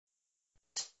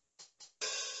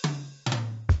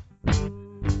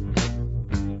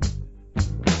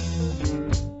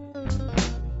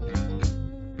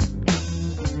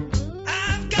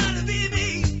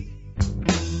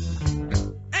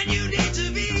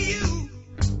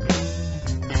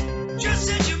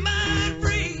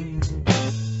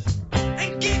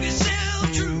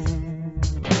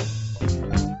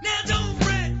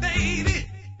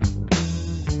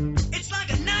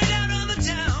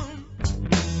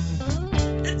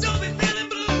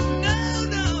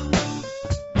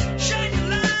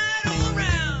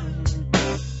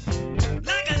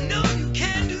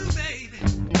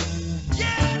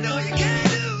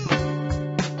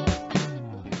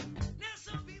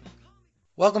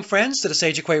Welcome, friends, to the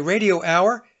Sage of Quay Radio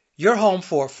Hour, your home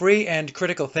for free and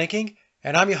critical thinking,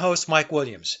 and I'm your host, Mike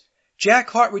Williams. Jack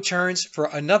Hart returns for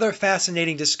another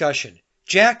fascinating discussion.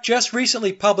 Jack just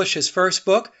recently published his first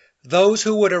book, Those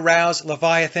Who Would Arouse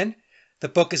Leviathan. The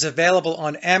book is available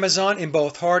on Amazon in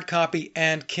both hard copy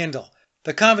and Kindle.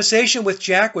 The conversation with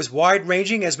Jack was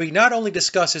wide-ranging as we not only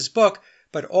discuss his book,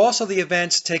 but also the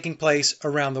events taking place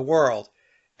around the world.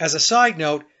 As a side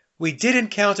note, we did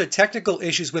encounter technical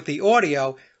issues with the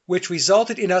audio, which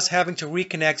resulted in us having to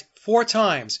reconnect 4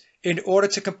 times in order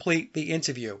to complete the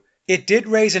interview. It did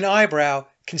raise an eyebrow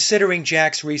considering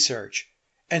Jack's research.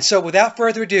 And so without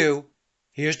further ado,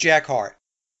 here's Jack Hart.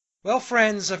 Well,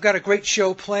 friends, I've got a great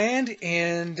show planned,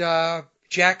 and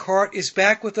Jack Hart is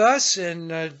back with us.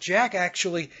 And Jack,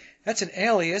 actually, that's an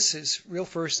alias. His real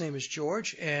first name is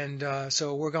George, and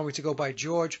so we're going to go by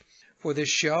George for this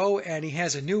show, and he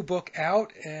has a new book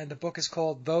out, and the book is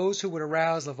called Those Who Would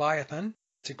Arouse Leviathan.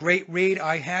 It's a great read.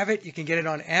 I have it. You can get it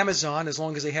on Amazon as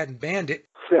long as they hadn't banned it.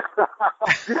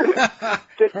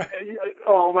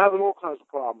 Oh, I'm having all kinds of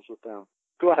problems with them.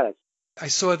 Go ahead. I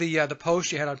saw the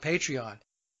post you had on Patreon.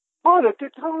 Oh,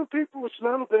 they're telling people it's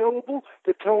not available.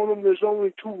 They're telling them there's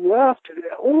only 2 left.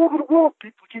 All over the world,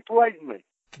 people keep writing me.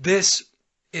 This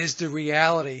is the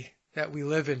reality that we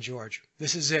live in, George.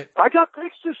 This is it. I got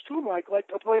pictures too, Mike. Like,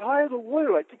 if I hired a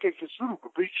lawyer, I think I could sue for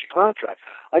breach of contract.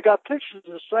 I got pictures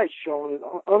of the site showing it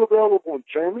unavailable in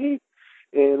Germany,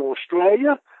 in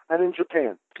Australia, and in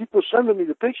Japan. People are sending me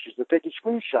the pictures. They're taking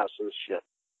screenshots of this shit.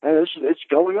 And it's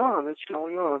going on. It's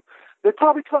going on. They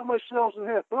probably cut my sales in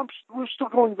half, but we're still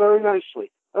going very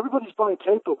nicely. Everybody's buying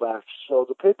paperbacks, so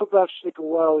the paperbacks take a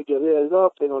while to get added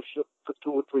up. They don't ship for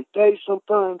 2 or 3 days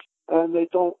sometimes, and they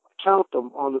don't count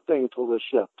them on the thing until they're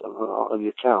shipped on the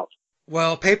account.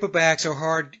 Well, paperbacks or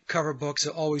hardcover books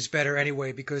are always better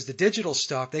anyway, because the digital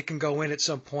stuff, they can go in at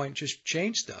some point and just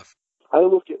change stuff. I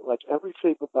look at, like, every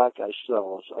paperback I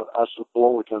sell as a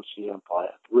blow against the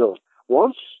empire, really.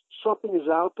 Once something is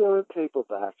out there in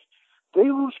paperback, they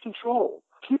lose control.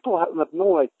 People have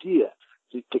no idea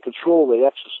the control they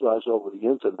exercise over the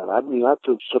internet. I mean, I've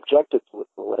been subjected to it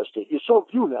for the last 8 years. So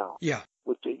have you now. Yeah.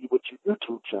 With your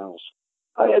YouTube channels.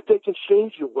 They can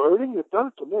change your wording. They've done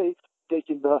it to me. They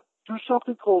can do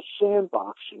something called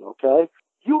sandboxing, okay?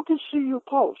 You can see your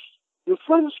post. Your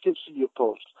friends can see your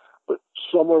post. But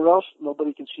somewhere else,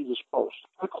 nobody can see this post.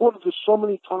 I recorded this so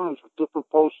many times with different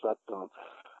posts I've done.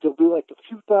 There'll be like a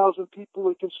few thousand people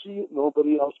that can see it.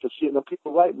 Nobody else can see it. And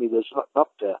people write me, there's nothing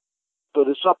up there. But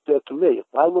it's up there to me. If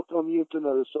I look on the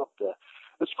internet, it's up there.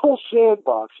 It's called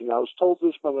sandboxing. I was told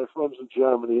this by my friends in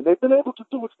Germany, and they've been able to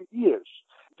do it for years.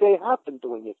 They have been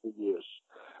doing it for years.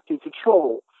 You can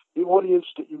control the audience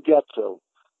that you get to.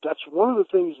 That's one of the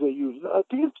things they use.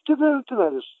 The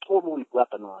internet is totally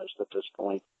weaponized at this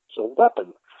point. It's a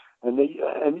weapon. And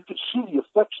you can see the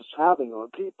effects it's having on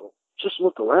people. Just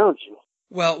look around you.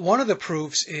 Well, one of the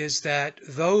proofs is that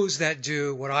those that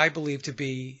do what I believe to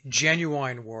be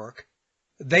genuine work,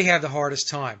 they have the hardest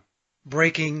time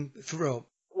breaking through.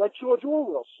 Like George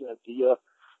Orwell said,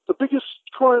 the biggest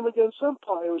crime against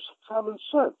empire is common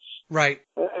sense. Right.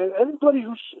 And anybody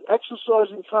who's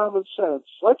exercising common sense,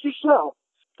 like yourself,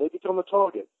 they become a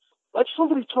target. Like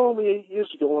somebody told me 8 years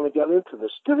ago when I got into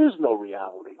this, there is no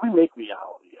reality. We make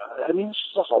reality. I mean, this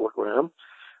is a hologram.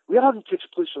 Reality takes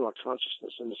place in our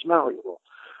consciousness, and it's malleable.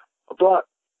 But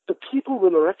the people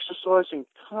that are exercising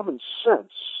common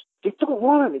sense, they don't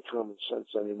want any common sense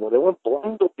anymore. They want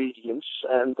blind obedience,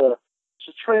 and it's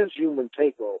a transhuman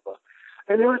takeover.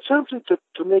 And they're attempting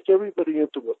to make everybody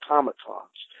into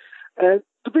automatons. And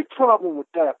the big problem with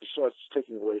that, besides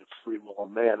taking away the free will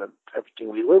of man and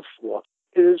everything we live for,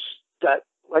 is that,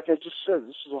 like I just said,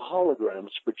 this is a hologram.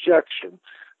 It's projection.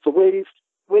 The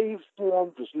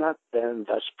waveform does not bend.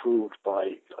 That's proved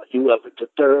by Levitt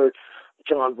III,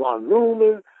 John von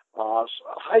Neumann,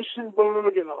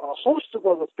 Heisenberg, and a host of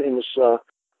other famous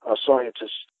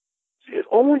scientists. It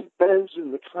only bends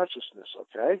in the consciousness,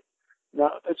 okay?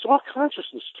 Now, it's our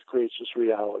consciousness that creates this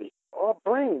reality. Our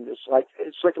brain is like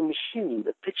a machine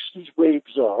that picks these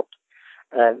waves up,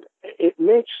 and it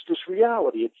makes this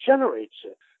reality. It generates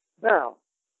it. Now,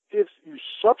 if you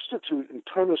substitute and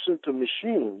turn us into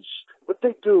machines, what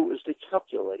they do is they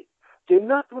calculate. They're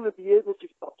not going to be able to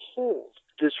uphold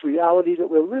this reality that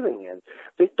we're living in.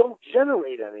 They don't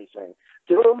generate anything.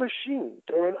 They're a machine.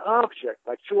 They're an object,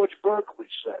 like George Berkeley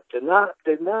said. They're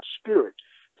not spirit.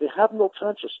 They have no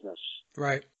consciousness.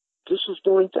 Right. This is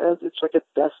going to end. It's like a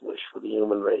death wish for the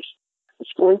human race.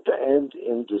 It's going to end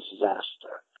in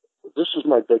disaster. This is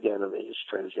my big enemy, is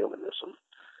transhumanism.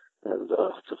 And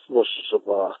the forces of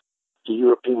the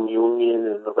European Union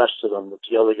and the rest of them, with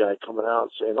the other guy coming out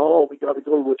and saying, oh, we got to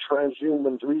go to a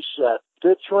transhuman reset.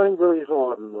 They're trying very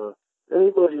hard, and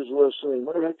anybody who's listening,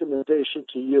 my recommendation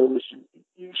to you is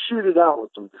you shoot it out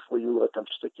with them before you let them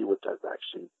stick you with that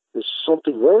vaccine. There's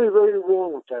something very, very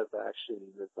wrong with that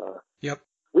vaccine. Yep.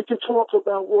 We can talk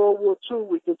about World War II.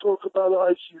 We can talk about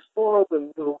IG-Farb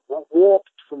and warped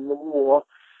from the war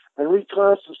and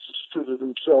reconstituted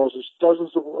themselves as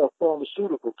dozens of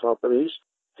pharmaceutical companies.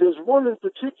 There's one in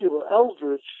particular,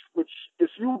 Eldridge, which if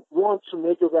you want to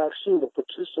make a vaccine or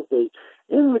participate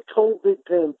in the COVID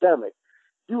pandemic,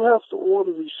 you have to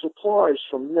order these supplies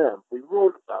from them. We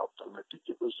wrote about them. I think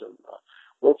it was in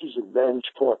Loki's Revenge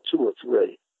Part 2 or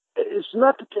 3. It's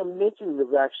not that they're making the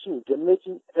vaccine. They're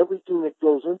making everything that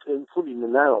goes into it, including the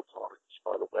nanoparticles,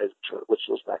 by the way, which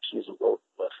those vaccines are loaded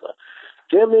with.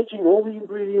 They're making all the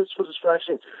ingredients for this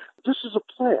vaccine. This is a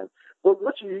plan. But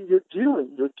what you're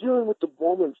dealing with the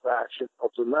Bormann faction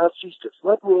of the Nazis that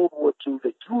fled World War II.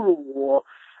 They threw the war,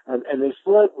 and they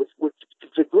fled with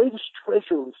the greatest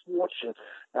treasure and fortune,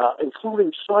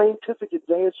 including scientific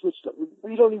advancements that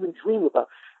we don't even dream about.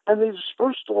 And they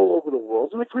dispersed all over the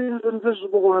world, and they created an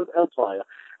invisible empire.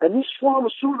 And these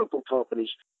pharmaceutical companies,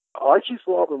 IG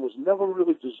Farben was never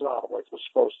really dissolved like it was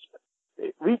supposed to be.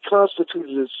 It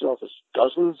reconstituted itself as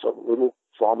dozens of little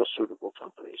pharmaceutical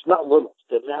companies. Not little,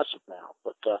 they're massive now,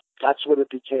 but that's what it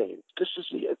became. This is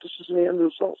the end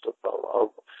result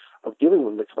of giving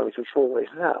them the kind of control they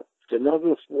have. They're not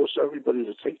going to force everybody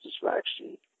to take this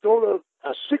vaccine. Go to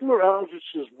Sigma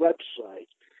Aldrich's website,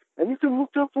 and you can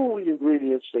look up all the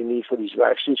ingredients they need for these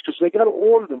vaccines because they got to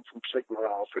order them from Sigma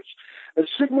Aldrich. And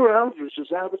Sigma Aldrich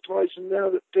is advertising now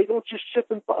that they don't just ship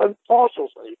in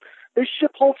parcels. They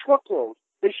ship whole truckloads.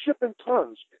 They ship in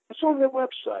tons. It's on their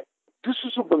website. This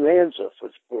is a bonanza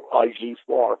for IG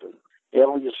Farb and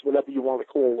alias, whatever you want to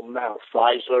call them now,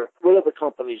 Pfizer, whatever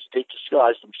companies they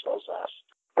disguise themselves as.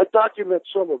 I document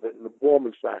some of it in the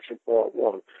Bormann faction, Part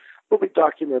 1. We'll be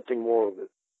documenting more of it.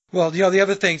 Well, the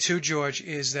other thing, too, George,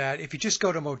 is that if you just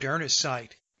go to Moderna's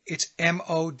site, it's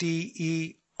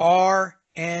MODERNA,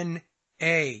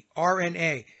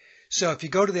 RNA. So if you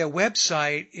go to their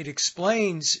website, it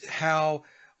explains how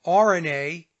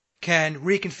RNA can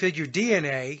reconfigure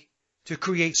DNA to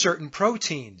create certain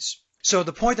proteins. So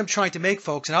the point I'm trying to make,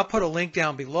 folks, and I'll put a link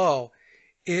down below,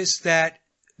 is that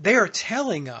they are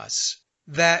telling us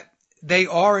that they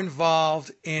are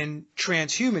involved in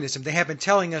transhumanism. They have been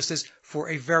telling us this for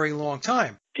a very long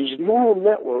time. These neural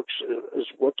networks is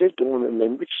what they're doing, and they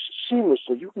mix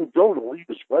seamlessly. You can go to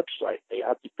Leader's website. They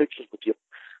have the pictures with your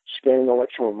scanning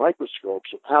electron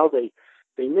microscopes of how they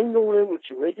mingle in with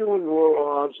your regular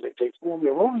neurons. They form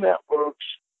their own networks,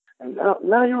 and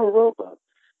now you're a robot.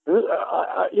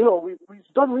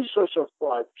 We've done research on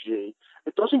 5G.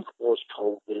 It doesn't cause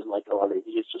COVID like a lot of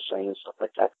idiots are saying and stuff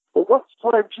like that. But what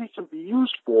 5G can be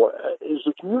used for is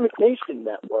a communication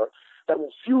network that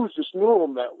will fuse this neural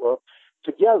network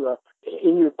together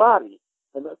in your body.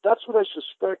 And that's what I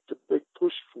suspect the big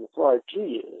push for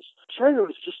 5G is. China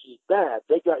is just as bad.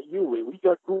 They got Huawei. We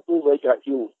got Google. They got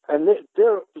you. And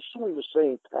they're pursuing the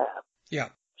same path. Yeah.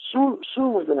 Soon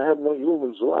we're going to have no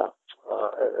humans left.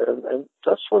 And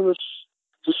that's when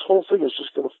this whole thing is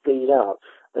just going to fade out.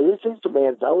 And you think the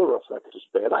Mandela effect is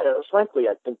bad. I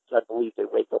believe they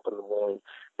wake up in the morning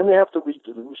and they have to read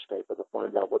the newspaper to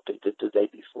find out what they did the day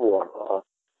before.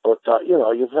 But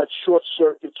you've had short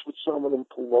circuits with some of them.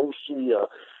 Pelosi,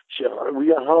 we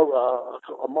got her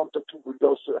a month or two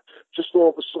ago, just all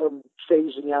of a sudden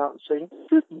phasing out and saying,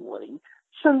 good morning,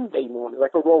 Sunday morning,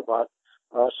 like a robot.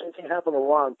 Same thing happened to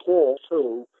Ron Paul,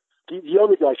 too. The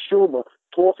other guy, Schumer,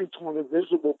 talking to an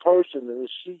invisible person in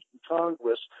his seat in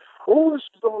Congress. All this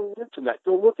is on the internet.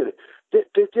 Go look at it.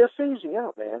 They're phasing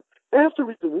out, man. They have to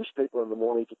read the newspaper in the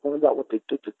morning to find out what they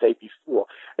did the day before.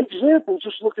 Example,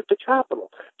 just look at the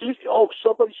Capitol.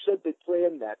 Somebody said they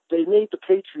planned that. They made the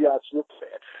patriots look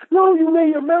bad. No, you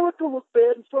made America look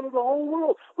bad in front of the whole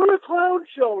world. We're a clown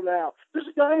show now. There's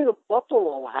a guy in a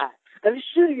buffalo hat, and he's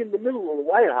sitting in the middle of the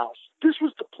White House. This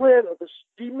was the plan of this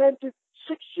demented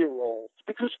 6-year-old,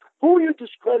 because who you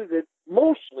discredited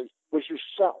mostly was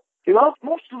yourself.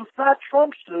 Most of the fat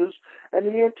Trumpsters and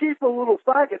the Antifa little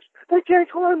faggots, they can't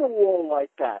climb a wall like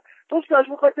that. Those guys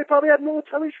look like they probably had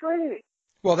military training.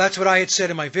 Well, that's what I had said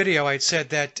in my video. I had said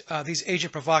that these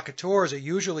agent provocateurs are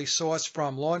usually sourced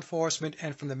from law enforcement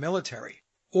and from the military,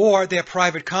 or they're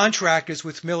private contractors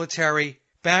with military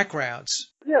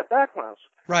backgrounds. Yeah, backgrounds.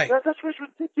 Right. That's what's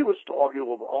ridiculous to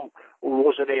argue about. Or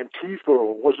was it Antifa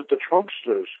or was it the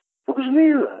Trumpsters? It was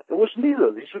neither. It was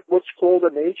neither. These are what's called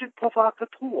an agent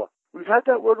provocateur. We've had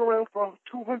that word around for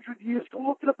 200 years. Go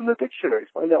look it up in the dictionary.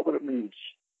 Find out what it means.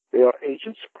 They are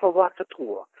agents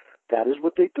provocateur. That is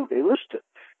what they do. They list it.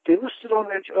 They list it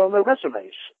on their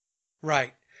resumes.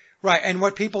 Right. Right. And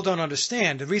what people don't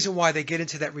understand, the reason why they get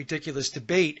into that ridiculous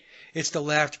debate, it's the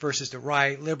left versus the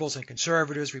right, liberals and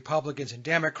conservatives, Republicans and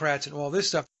Democrats and all this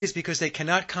stuff, is because they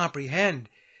cannot comprehend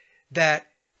that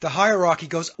the hierarchy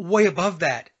goes way above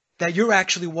that you're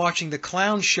actually watching the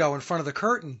clown show in front of the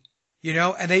curtain,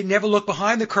 and they never look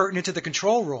behind the curtain into the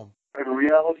control room. And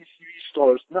reality TV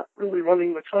stars not really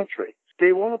running the country.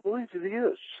 They want to believe that he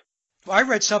is. I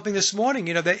read something this morning,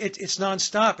 that it's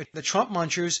nonstop. The Trump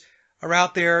munchers are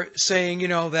out there saying,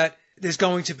 that there's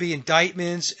going to be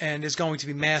indictments and there's going to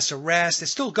be mass arrests. They're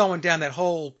still going down that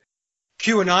whole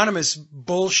QAnonymous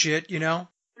bullshit, I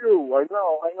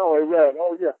know, I read.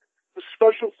 Oh, yeah. The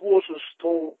special forces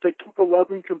they took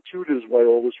 11 computers while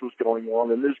all this was going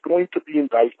on, and there's going to be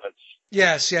indictments.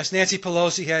 Yes. Nancy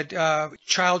Pelosi had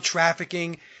child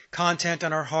trafficking content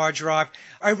on her hard drive.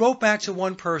 I wrote back to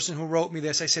one person who wrote me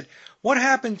this. I said, what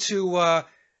happened to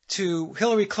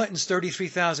Hillary Clinton's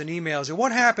 33,000 emails? And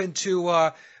what happened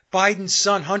to Biden's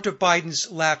son, Hunter Biden's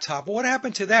laptop? What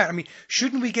happened to that? I mean,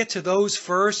 shouldn't we get to those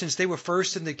first since they were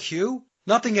first in the queue?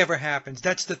 Nothing ever happens.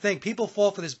 That's the thing. People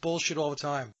fall for this bullshit all the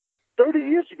time. 30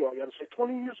 years ago, I got to say,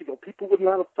 20 years ago, people would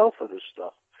not have fell for this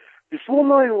stuff. Before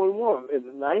 9/11 in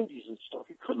the 90s and stuff,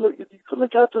 you couldn't have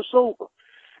got this over.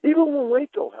 Even when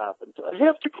Waco happened,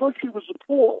 half the country was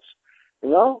appalled.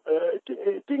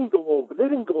 It didn't go over. They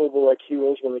didn't go over like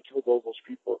heroes when they killed all those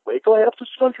people at Waco. Half this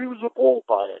country was appalled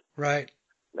by it. Right.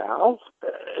 Now,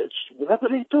 it's whatever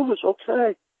they do is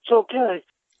okay. It's okay.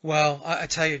 Well, I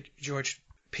tell you, George,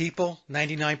 people,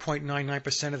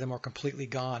 99.99% of them are completely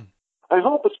gone. I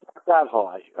hope it's not that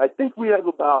high. I think we have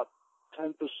about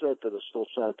 10% that are still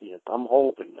sentient. I'm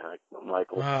hoping that,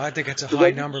 Michael. I think it's a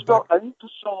high number, but I need to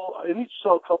sell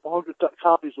a couple hundred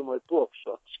copies of my book.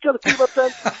 So it's got to be about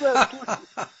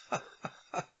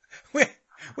 10%.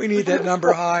 we need that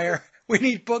number higher. We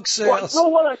need book sales. Well, you know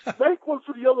what? I can make one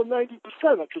for the other 90%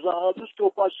 because I'll just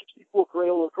go buy 64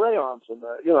 Crayola crayons and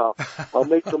I'll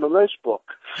make them a nice book.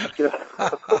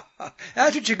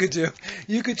 That's what you could do.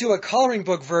 You could do a coloring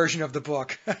book version of the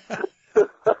book.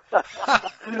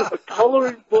 A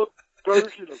coloring book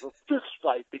version of a fist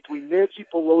fight between Nancy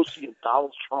Pelosi and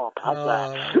Donald Trump. How's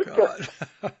that? My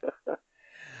God.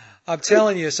 I'm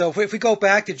telling you. So if we go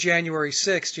back to January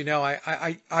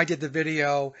 6th, I did the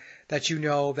video that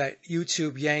that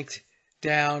YouTube yanked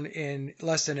down in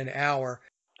less than an hour.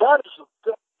 I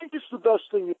think it's the best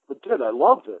thing you ever did. I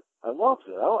loved it. I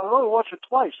only watched it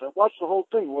twice. I watched the whole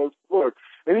thing word for word.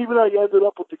 And even I ended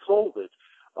up with the COVID.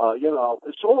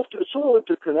 It's all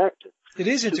interconnected. It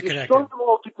is interconnected. You strung them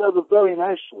all together very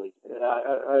nicely.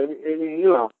 I mean,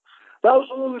 that was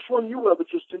the longest one you ever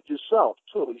just did yourself,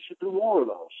 too. You should do more of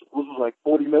those. It was like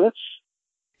 40 minutes.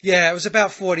 Yeah, it was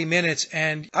about 40 minutes,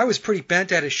 and I was pretty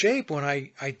bent out of shape when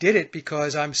I did it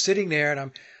because I'm sitting there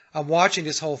and I'm watching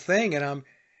this whole thing, and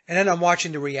then I'm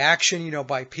watching the reaction,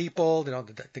 by people,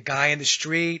 the guy in the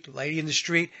street, the lady in the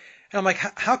street, and I'm like,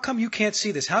 how come you can't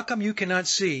see this? How come you cannot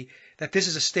see that this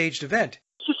is a staged event?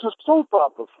 It's just a soap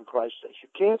opera, for Christ's sake. You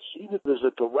can't see that there's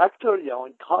a director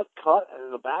yelling, cut, and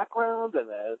in the background, and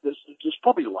there's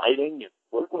probably lighting,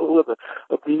 and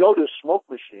we know there's smoke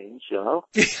machines,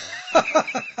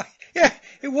 Yeah,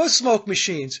 it was smoke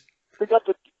machines. They got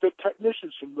the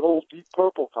technicians from the old Deep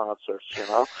Purple concerts, These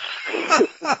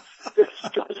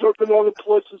guys have been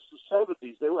unemployed since the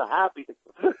 70s. They were happy.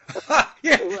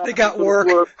 Yeah, they got work.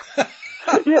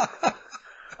 Yeah.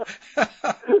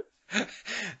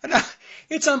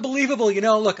 It's unbelievable.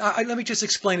 Look, let me just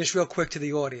explain this real quick to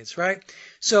the audience, right?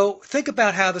 So think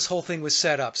about how this whole thing was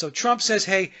set up. So Trump says,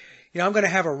 hey, I'm going to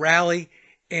have a rally,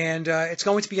 and it's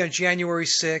going to be on January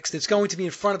 6th. It's going to be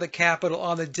in front of the Capitol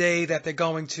on the day that they're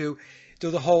going to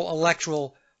do the whole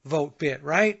electoral vote bit,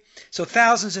 right? So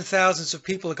thousands and thousands of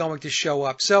people are going to show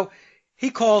up. So he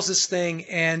calls this thing,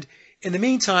 and in the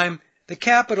meantime, the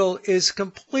Capitol is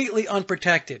completely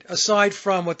unprotected, aside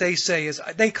from what they say is,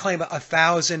 they claim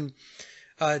 1,000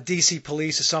 D.C.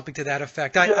 police or something to that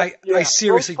effect. I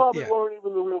seriously... Those probably weren't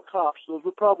even the real cops. Those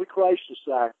were probably crisis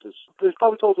actors. They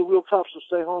probably told the real cops to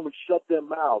stay home and shut their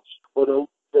mouths or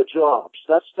their jobs.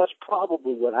 That's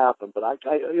probably what happened, but I'm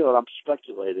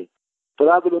speculating. But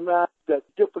I would imagine that's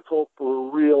difficult for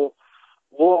a real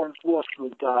law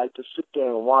enforcement guy to sit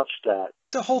there and watch that.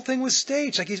 The whole thing was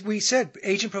staged. Like we said,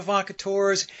 agent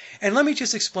provocateurs. And let me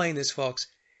just explain this, folks.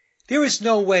 There is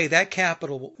no way that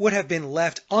Capitol would have been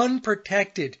left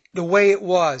unprotected the way it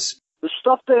was. The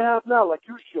stuff they have now, like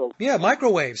you showed. Yeah,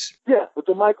 microwaves. Yeah, with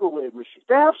the microwave machine.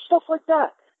 They have stuff like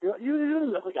that.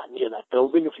 You never got near that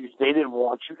building if they didn't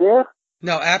want you there.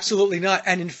 No, absolutely not.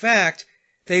 And in fact,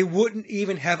 they wouldn't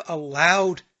even have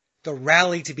allowed the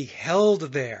rally to be held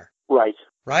there. Right.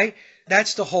 Right?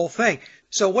 That's the whole thing.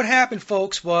 So what happened,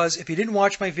 folks, was, if you didn't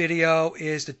watch my video,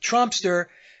 is the Trumpster,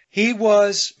 he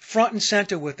was front and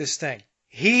center with this thing.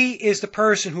 He is the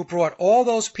person who brought all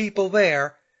those people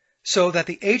there so that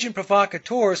the agent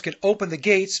provocateurs could open the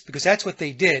gates, because that's what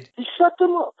they did. He set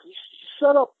them up. He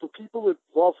set up the people that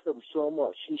love him so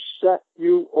much. He set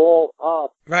you all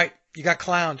up. Right. You got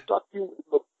clowned. Stuck you in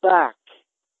the back.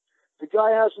 The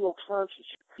guy has no conscience.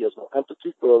 He has no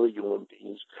empathy for other human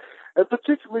beings, and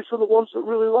particularly for the ones that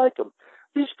really like him.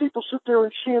 These people sit there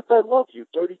and chant, "I love you,"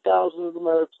 30,000 of them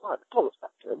at a time. It don't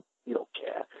affect him. He don't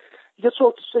care. He gets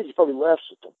off the stage. He probably laughs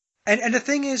at them. And the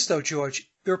thing is, though, George,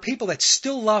 there are people that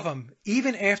still love him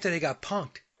even after they got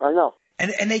punked. I know.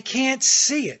 And they can't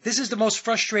see it. This is the most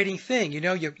frustrating thing. You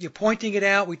know, you're pointing it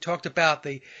out. We talked about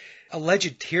the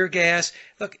alleged tear gas.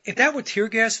 Look, if that were tear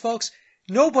gas, folks,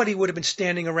 nobody would have been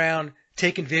standing around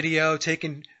taking video,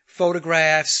 taking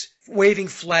photographs, waving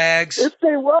flags. If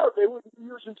they wouldn't be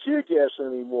using tear gas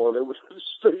anymore. They would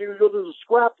you go to the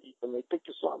scrap heap and they think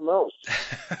of something else.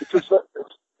 Because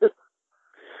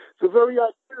the very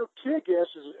idea of tear gas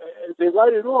is they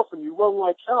light it off and you run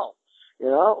like hell. You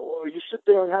know, or you sit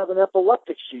there and have an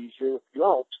epileptic seizure if you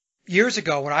don't. Years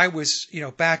ago, when I was,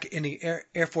 back in the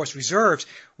Air Force Reserves,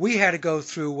 we had to go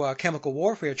through chemical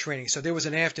warfare training. So there was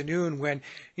an afternoon when,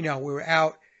 we were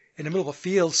out in the middle of a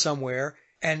field somewhere,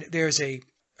 and there's a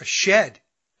shed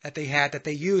that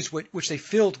they used, which they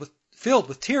filled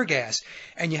with tear gas,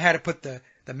 and you had to put the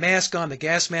mask on, the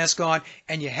gas mask on,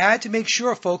 and you had to make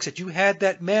sure, folks, that you had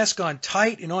that mask on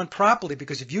tight and on properly,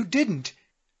 because if you didn't,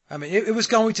 I mean, it was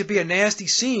going to be a nasty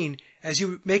scene as you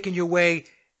were making your way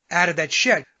out of that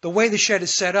shed. The way the shed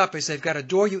is set up is they've got a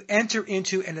door you enter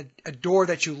into and a door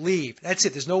that you leave. That's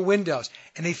it. There's no windows.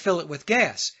 And they fill it with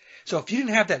gas. So if you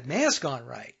didn't have that mask on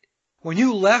right, when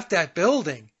you left that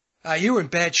building, you were in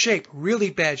bad shape, really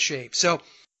bad shape. So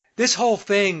this whole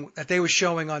thing that they were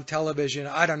showing on television,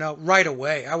 I don't know, right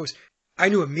away, I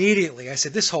knew immediately. I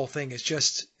said, this whole thing is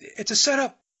it's a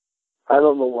setup. I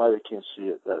don't know why they can't see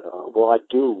it. Well, I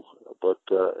do, but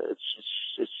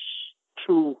it's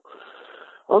too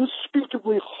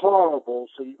unspeakably horrible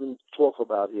to even talk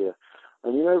about here.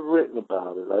 I mean, I've written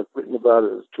about it. I've written about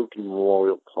it at the Tukey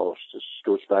Memorial Post. This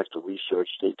goes back to research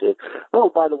they did. Oh,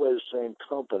 by the way, the same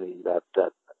company that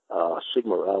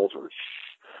Sigma Eldridge,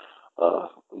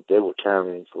 they were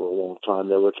carrying for a long time.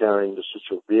 They were carrying the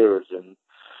citroviridin,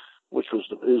 which is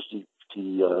the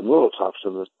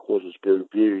neurotoxin that causes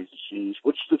beriberi disease,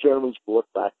 which the Germans brought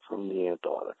back from the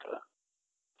Antarctica.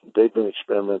 They've been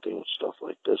experimenting with stuff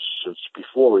like this since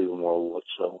before even World War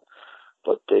II,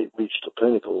 but they reached the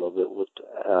pinnacle of it with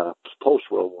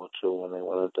post-World War II when they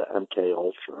went into MK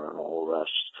Ultra and all the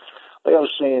rest. Like I was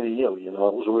saying to you, it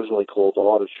was originally called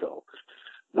artichoke.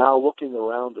 Now, looking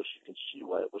around us, you can see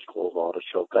why it was called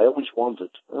artichoke. I always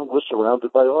wondered, we're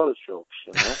surrounded by artichokes,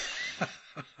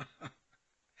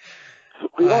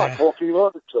 We are talking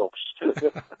artichokes.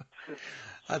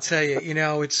 I'll tell you,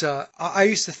 it's. I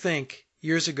used to think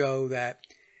years ago that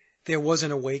there was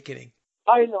an awakening.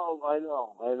 I know.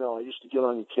 I used to get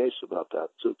on your case about that,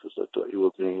 too, because I thought you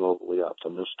were being overly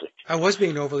optimistic. I was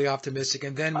being overly optimistic,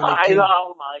 and then when I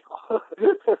know, Michael.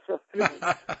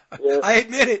 Yeah. I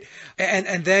admit it.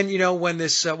 And then, when when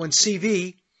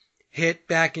CV hit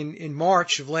back in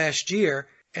March of last year,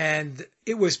 and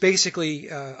it was basically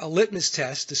a litmus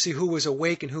test to see who was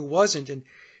awake and who wasn't, and,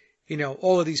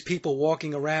 all of these people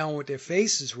walking around with their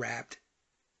faces wrapped,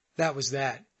 that was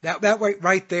that. That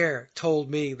right there told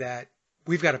me that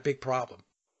we've got a big problem.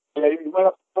 Yeah, you might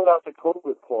have to put out the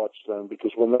COVID parts then,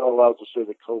 because we're not allowed to say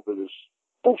that COVID is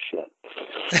bullshit.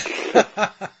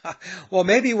 Well,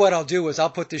 maybe what I'll do is I'll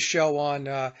put this show on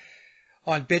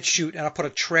BitChute, and I'll put a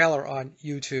trailer on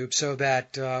YouTube so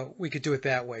that we could do it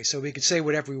that way, so we could say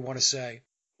whatever we want to say.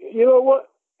 You know what?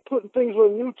 Putting things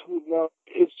on YouTube now,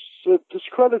 it's a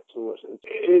discredit to us.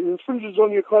 It infringes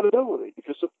on your credibility,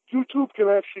 because if YouTube can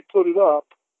actually put it up,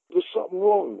 there's something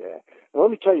wrong there. And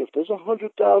let me tell you, if there's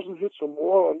 100,000 hits or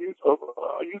more on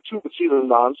YouTube, it's either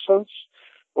nonsense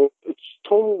or it's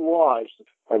total lies.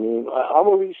 I mean, I'm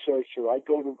a researcher. I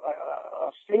go to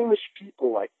famous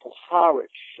people like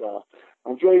Puharich,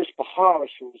 Andreas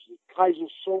Puharich, who was the Kaiser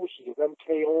Soze of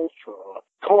MK Ultra,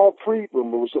 Carl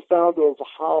Friedman, who was the founder of the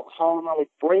holographic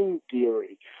brain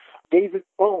theory, David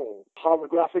Bohm,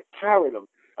 holographic paradigm.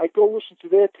 I go listen to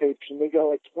their tapes, and they got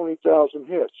like 20,000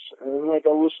 hits. And then I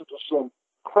go listen to some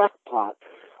crackpot,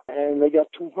 and they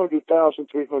got 200,000,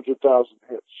 300,000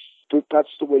 hits. That's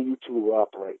the way YouTube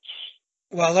operates.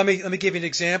 Well, let me give you an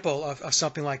example of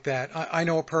something like that. I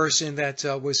know a person that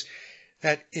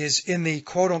is in the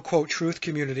quote unquote truth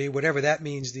community, whatever that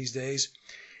means these days,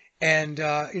 and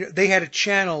they had a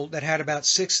channel that had about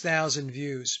 6,000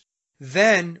 views.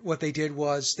 Then what they did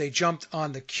was they jumped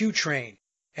on the Q train,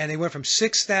 and they went from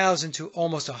 6,000 to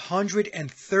almost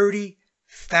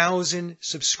 130,000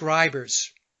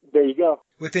 subscribers. There you go.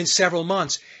 Within several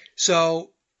months.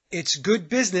 So it's good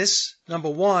business, number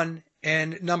one.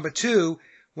 And number two,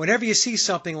 whenever you see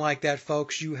something like that,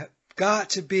 folks, you have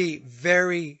got to be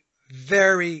very,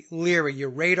 very leery. Your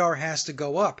radar has to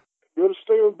go up. You got to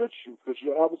stay on BitChute because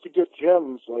you're able to get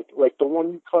gems like the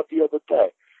one you cut the other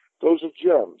day. Those are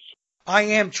gems. I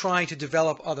am trying to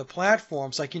develop other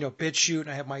platforms like, BitChute, and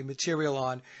I have my material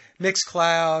on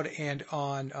Mixcloud and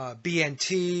on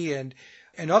BNT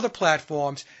and other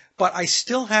platforms, but I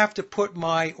still have to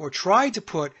try to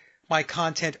put my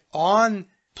content on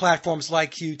platforms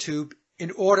like YouTube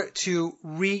in order to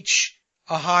reach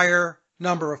a higher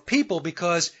number of people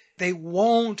because they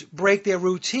won't break their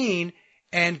routine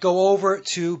and go over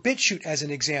to BitChute as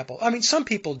an example. I mean, some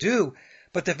people do,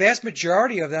 but the vast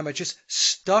majority of them are just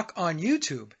stuck on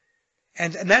YouTube.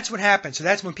 And that's what happens. So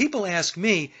that's when people ask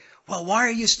me, well, why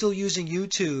are you still using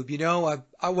YouTube?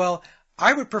 Well,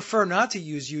 I would prefer not to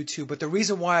use YouTube, but the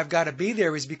reason why I've got to be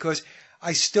there is because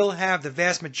I still have the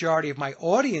vast majority of my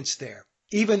audience there,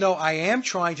 even though I am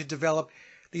trying to develop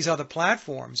these other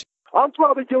platforms. I'm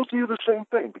probably guilty of the same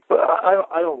thing, but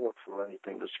I don't look for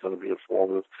anything that's going to be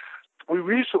informative. We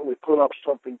recently put up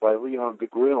something by Leon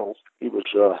DeGrill. He was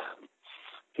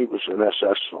an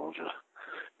SS soldier.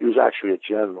 He was actually a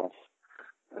general,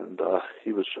 and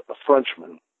he was a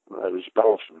Frenchman. He was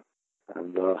Belgian,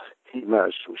 and he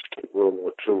managed to escape World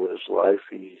War II in his life.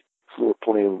 He flew a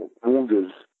plane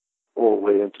wounded all the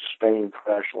way into Spain,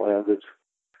 crash landed,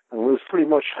 and lived pretty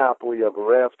much happily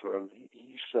ever after. And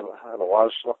he said had a lot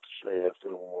of stuff to say after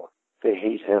the war. They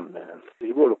hate him, man.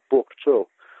 He wrote a book, too,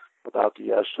 about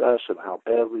the SS and how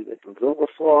badly they've been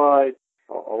vilified.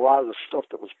 A lot of the stuff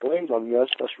that was blamed on the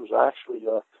SS was actually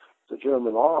the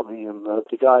German army, and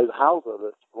the guy Halder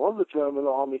that run the German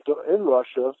army in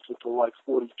Russia until like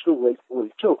 42, late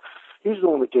 42, he's the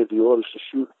one that gave the orders to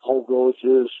shoot whole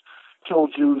villages, kill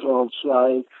Jews on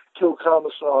sight, kill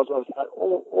commissars on sight.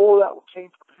 All that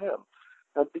came from him.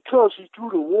 And because he drew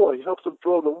the war, he helped them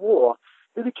draw the war,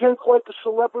 he became quite the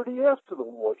celebrity after the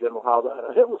war, General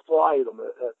Halder. Hitler fired him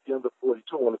at the end of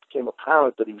 42 when it became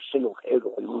apparent that he was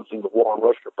single-handedly losing the war in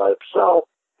Russia by himself.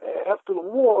 After the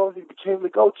war, he became the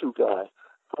go-to guy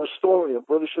for historian,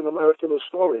 British and American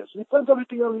historians. He blamed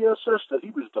everything on the SS that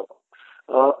he was doing.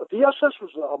 The SS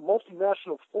was a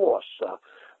multinational force.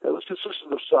 It was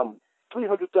consisted of some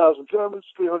 300,000 Germans,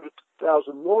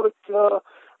 300,000 Nordic,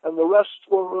 and the rest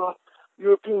were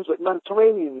Europeans, like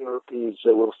Mediterranean Europeans.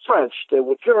 They were French, they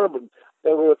were German,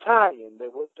 they were Italian.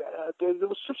 There were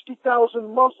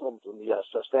 60,000 Muslims in the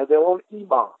SS. They had their own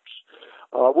imams.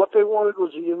 What they wanted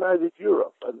was a united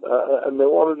Europe, and they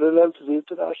wanted an end to the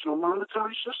international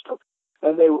monetary system.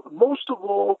 And most of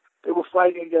all, they were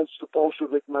fighting against the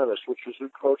Bolshevik menace, which was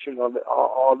encroaching on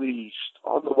the east,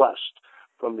 on the west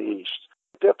from the east.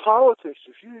 Their politics,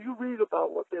 if you read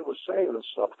about what they were saying and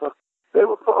stuff, they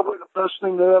were probably the best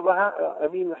thing they ever had. I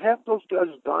mean, half those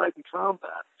guys died in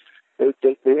combat. They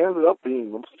ended up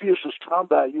being the fiercest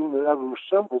combat unit ever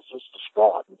assembled since the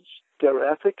Spartans. Their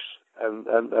ethics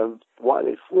and why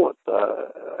they fought.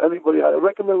 I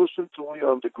recommend listening to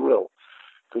Leon DeGrill,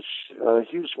 because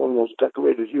he was one of those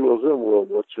decorated heroes in World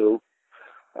War II,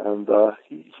 and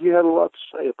he had a lot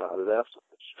to say about it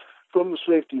afterwards. From the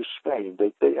safety of Spain,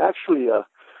 they actually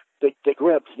they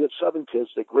grabbed, he had 7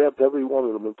 kids, they grabbed every one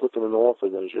of them and put them in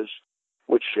orphanages,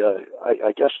 which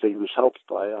I guess he was helped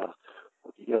by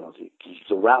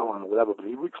the Rowland or whatever, but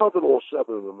he recovered all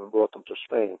 7 of them and brought them to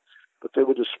Spain. But they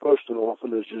were dispersed in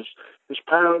orphanages. His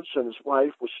parents and his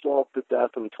wife were starved to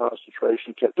death in the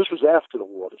concentration camp. This was after the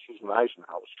war. This was in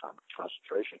Eisenhower's time,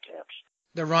 concentration camps.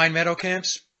 The Rhine Meadow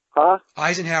camps? Huh?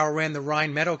 Eisenhower ran the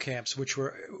Rhine Meadow camps, which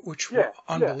were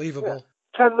unbelievable.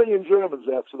 10 million Germans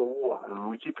after the war. And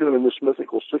we keep hearing this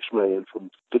mythical 6 million from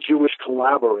the Jewish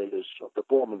collaborators of the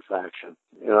Bormann faction,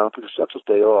 because that's what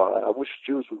they are. I wish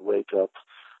Jews would wake up.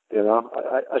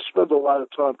 I spend a lot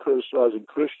of time criticizing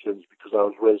Christians because I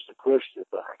was raised a Christian,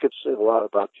 but I could say a lot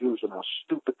about Jews and how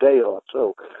stupid they are,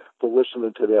 too, for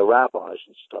listening to their rabbis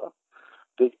and stuff.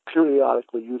 They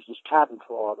periodically use this cannon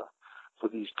fodder for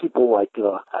these people like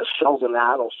Sheldon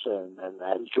Adelson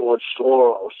and George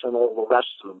Soros and all the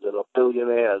rest of them that are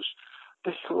billionaires.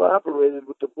 They collaborated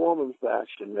with the Bormann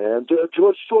faction, man.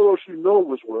 George Soros,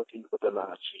 was working with the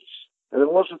Nazis. And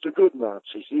it wasn't the good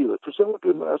Nazis either, because there were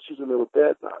good Nazis and there were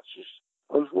bad Nazis.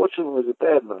 Unfortunately, the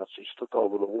bad Nazis took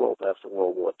over the world after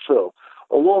World War II,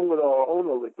 along with our own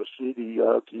oligarchy,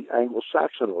 the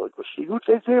Anglo-Saxon oligarchy, who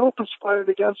they all conspired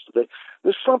against it.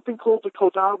 There's something called the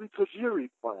Kodaly-Kajiri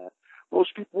plan.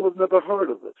 Most people have never heard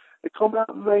of it. It came out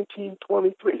in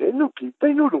 1923.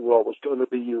 They knew the world was going to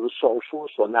be either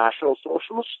socialist or national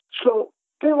socialist. So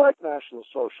they liked national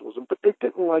socialism, but they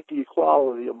didn't like the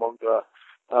equality among the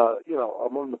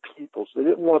peoples. They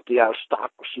didn't want the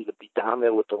aristocracy to be down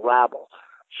there with the rabble.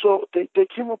 So they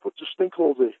came up with this thing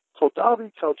called the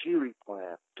Kodaly-Kajiri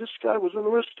plan. This guy was an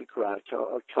aristocrat,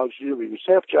 Kajiri. He was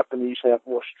half Japanese, half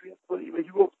Austrian. But he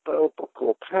wrote a book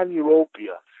called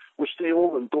Pan-Europea, which they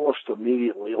all endorsed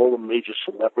immediately, all the major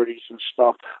celebrities and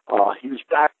stuff. He was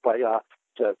backed by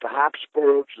the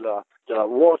Habsburgs, the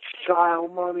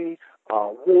Rothschild money,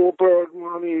 Warburg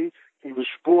money. He was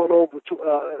brought over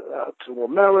to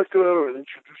America and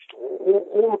introduced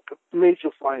all the major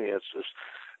finances.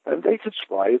 And they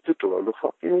conspired to during the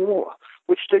fucking war,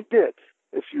 which they did.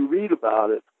 If you read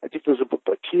about it, I think there's a book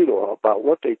by Tito about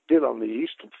what they did on the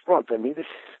Eastern Front. I mean,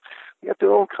 they had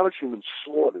their own countrymen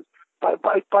slaughtered by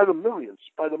the millions,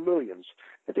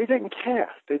 And they didn't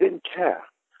care. They didn't care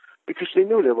because they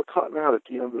knew they were cutting out at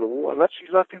the end of the war. And that's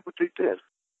exactly what they did.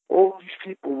 All these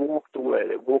people walked away.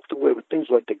 They walked away with things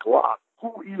like the Glock.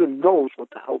 Who even knows what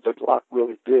the hell the Glock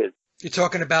really did? You're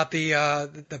talking about the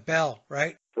Bell,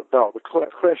 right? The Bell, the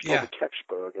crash over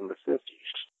Kecksburg in the 50s.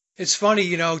 It's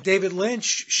funny, David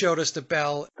Lynch showed us the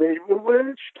Bell. David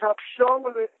Lynch kept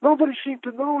showing it. Nobody seemed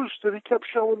to notice that he kept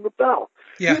showing the Bell.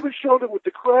 Yeah. He even showed it with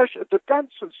the crash at the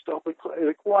dents and stuff it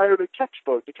acquired at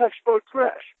Kecksburg, the Kecksburg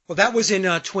crash. Well, that was in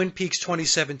Twin Peaks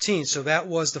 2017, so that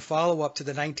was the follow-up to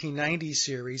the 1990s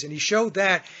series, and he showed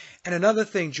that. And another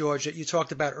thing, George, that you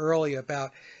talked about earlier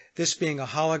about this being a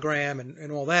hologram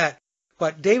and all that,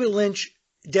 but David Lynch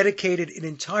dedicated an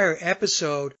entire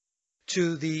episode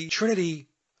to the Trinity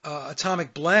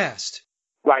atomic blast.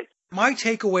 Right. My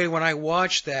takeaway when I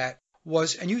watched that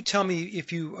was, and you tell me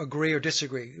if you agree or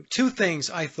disagree, two things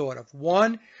I thought of.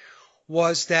 One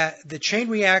was that the chain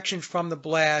reaction from the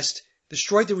blast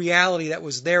destroyed the reality that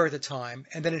was there at the time,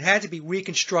 and then it had to be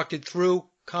reconstructed through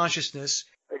consciousness.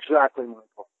 Exactly,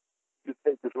 Michael. You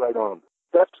take it right on.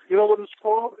 That's, you know what it's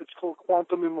called? It's called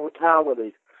quantum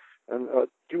immortality. And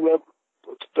III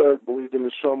believed in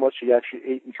it so much he actually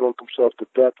ate and drunk himself to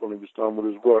death when he was done with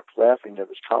his work, laughing at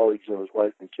his colleagues and his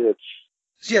wife and kids.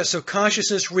 Yeah, so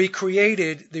consciousness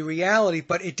recreated the reality,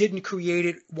 but it didn't create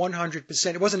it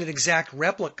 100%. It wasn't an exact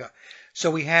replica. So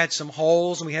we had some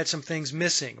holes and we had some things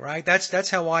missing, right? That's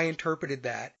how I interpreted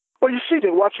that. Well, you see,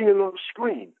 they're watching it on the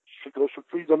screen. It goes from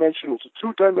three-dimensional to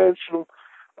two-dimensional.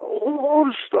 All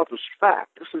this stuff is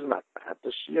fact. This is not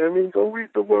fantasy. I mean, go read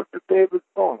the work of David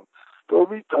Bohm. Go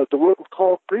read the work of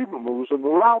Carl Friedman, who was a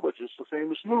neurologist, a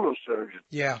famous neurosurgeon.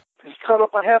 Yeah. He's cut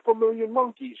up 500,000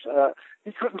 monkeys.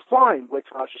 He couldn't find where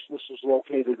consciousness is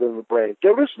located in the brain.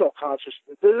 There is no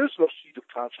consciousness. There is no seat of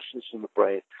consciousness in the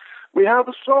brain. We have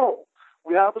a soul.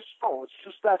 We have a soul. It's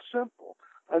just that simple.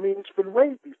 I mean, it's been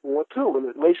weighed before, too, and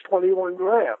it weighs 21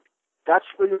 grams. That's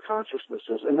where your consciousness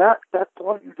is. And that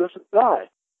part of you doesn't die.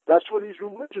 That's where these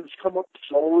religions come up.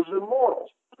 Soul is immortal.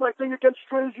 It's my thing against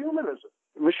transhumanism.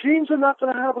 Machines are not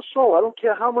going to have a soul. I don't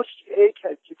care how much the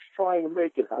egghead keeps trying to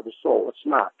make it have a soul. It's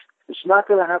not. It's not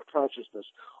going to have consciousness.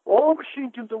 All a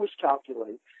machine can do is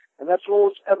calculate, and that's all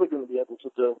it's ever going to be able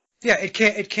to do. Yeah,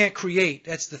 it can't create.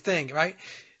 That's the thing, right?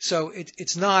 So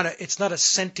it's not a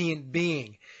sentient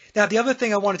being. Now, the other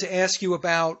thing I wanted to ask you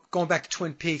about, going back to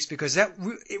Twin Peaks, because it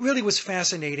really was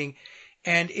fascinating.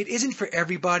 And it isn't for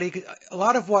everybody. A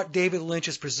lot of what David Lynch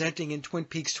is presenting in Twin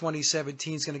Peaks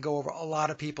 2017 is going to go over a lot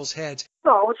of people's heads.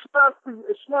 No, it's not for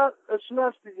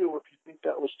you if you think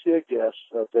that was tear gas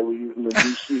that they were using in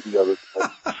D.C. the other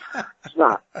day. It's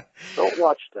not. Don't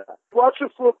watch that. Watch a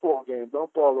football game.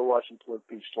 Don't bother watching Twin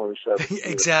Peaks 2017.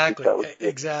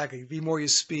 Exactly. Be more your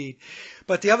speed.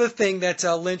 But the other thing that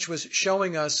Lynch was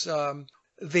showing us,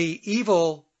 the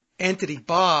evil entity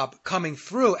Bob coming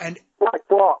through, and right,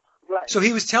 Bob. Right. So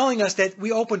he was telling us that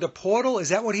we opened a portal. Is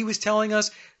that what he was telling us,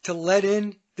 to let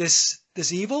in this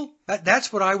evil?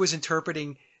 That's what I was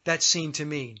interpreting that scene to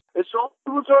mean. It's all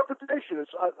interpretation.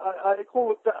 I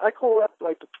call that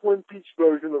like the Twin Peaks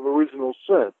version of original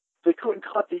sin. They couldn't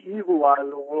cut the evil out of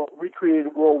the world, recreate a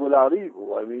world without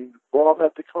evil. I mean, Bob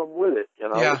had to come with it. You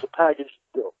know, yeah. It was a package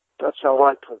deal. That's how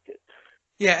I took it.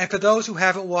 Yeah, and for those who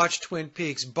haven't watched Twin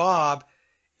Peaks, Bob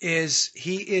is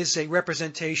a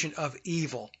representation of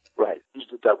evil. Right, he's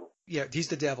the devil. Yeah, he's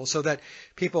the devil. So that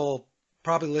people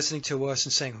probably listening to us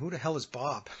and saying, "Who the hell is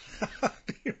Bob?" I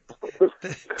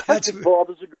That's think Bob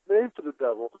is a good name for the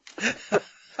devil.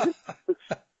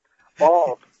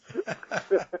 Bob.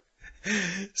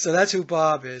 So that's who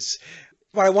Bob is.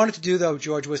 What I wanted to do, though,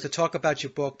 George, was to talk about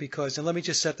your book because, and let me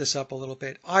just set this up a little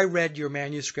bit. I read your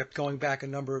manuscript going back a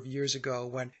number of years ago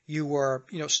when you were,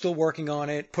 still working on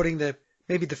it, putting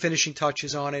maybe the finishing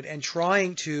touches on it, and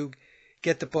trying to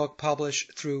get the book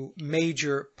published through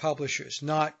major publishers,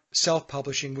 not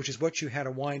self-publishing, which is what you had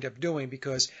to wind up doing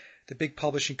because the big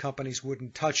publishing companies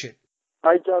wouldn't touch it.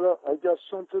 I got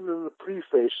something in the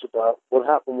preface about what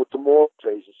happened with the Morse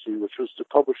Agency, which was the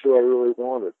publisher I really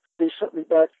wanted. They sent me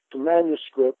back the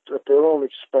manuscript at their own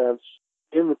expense.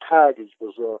 In the package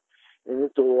was an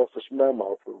inter-office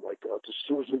memo from to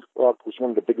Susan Clark, was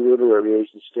one of the big literary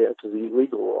agents there, to the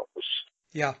legal office.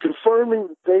 Yeah. Confirming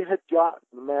that they had gotten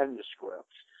the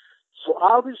manuscript. So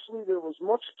obviously there was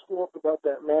much talk about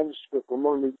that manuscript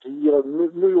among the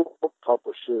New York book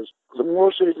publishers. The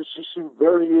Morse Agency seemed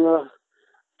very,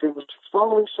 they were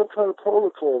following some kind of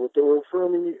protocol that they were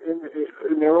affirming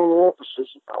in their own offices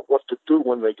about what to do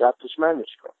when they got this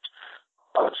manuscript.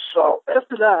 So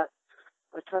after that,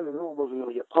 I kind of knew it wasn't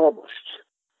going to get published.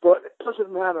 But it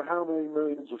doesn't matter how many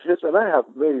millions of hits, and I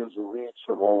have millions of reads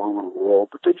from all over the world,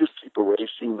 but they just keep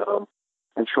erasing them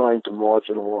and trying to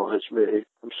marginalize me.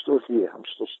 I'm still here. I'm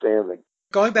still standing.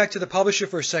 Going back to the publisher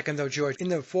for a second, though, George, in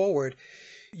the foreword,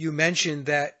 you mentioned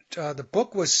that the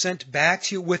book was sent back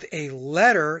to you with a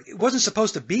letter. It wasn't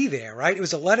supposed to be there, right? It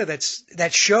was a letter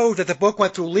that showed that the book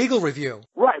went through legal review.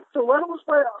 Right. The letter was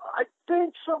I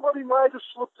think somebody might have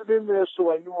slipped it in there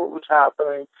so I knew what was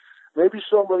happening. Maybe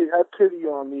somebody had pity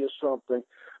on me or something.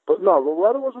 But no, the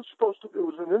letter wasn't supposed to be. It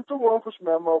was an inter-office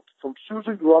memo from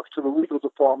Susan Gluck to the legal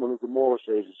department of the Morse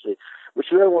Agency, which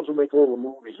are the ones who make all the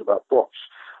movies about books.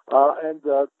 And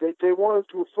they wanted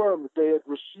to affirm that they had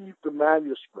received the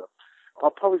manuscript.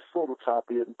 I'll probably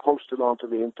photocopy it and post it onto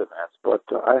the internet, but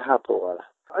I have the letter.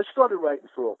 I started writing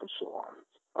for Open Salon.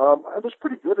 I was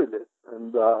pretty good at it,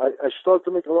 and I started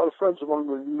to make a lot of friends among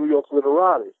the New York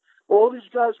literati. All these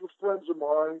guys were friends of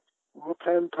mine. We were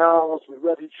pen pals. We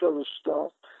read each other's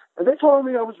stuff. And they told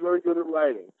me I was very good at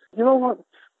writing. You know what?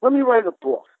 Let me write a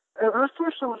book. And at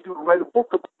first I was going to write a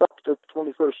book about the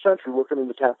 21st century, working in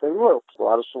the Cafe Royal. A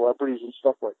lot of celebrities and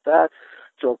stuff like that.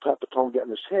 Joe Pepitone getting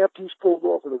his hairpiece pulled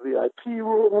off in the VIP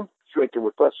room, drinking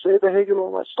with Brett Saberhagen,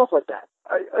 all that stuff like that.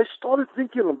 I started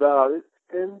thinking about it,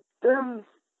 and then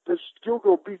this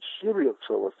Gilgo Beach serial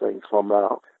killer thing come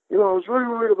out. I was very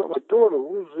worried about my daughter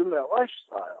who was in that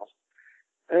lifestyle.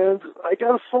 And I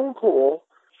got a phone call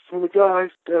from a guy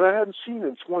that I hadn't seen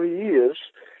in 20 years.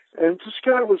 And this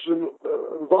guy was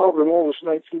involved in all this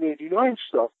 1989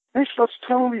 stuff. And he starts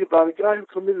telling me about a guy who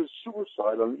committed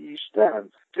suicide on the East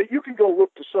End. You can go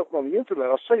look this up on the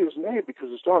internet. I'll say his name because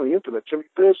it's on the internet,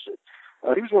 Jimmy Bissett.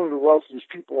 He was one of the wealthiest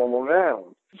people on Long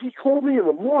Island. He called me in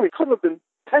the morning. Couldn't have been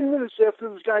 10 minutes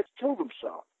after this guy killed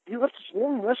himself. He left this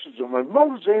long message on my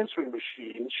mother's answering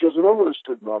machine. She has an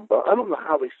unlisted number. I don't know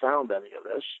how they found any of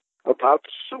this about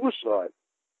the suicide.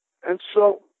 And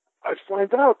so I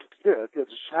find out that this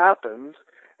happened,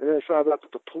 and then I found out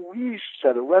that the police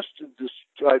had arrested this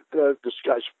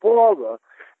guy's father,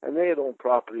 and they had owned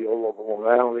property all over Long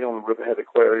Island. They owned the Riverhead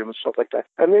Aquarium and stuff like that.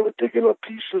 And they were digging up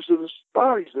pieces of his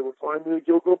bodies they were finding at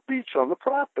Gilgo Beach on the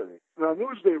property. Now,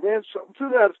 news they ran something to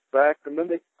that effect, and then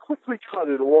they quickly cut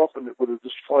it off and with a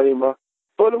disclaimer.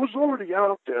 But it was already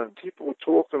out there, and people were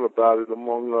talking about it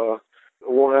among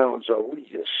Long Island's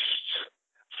elitists.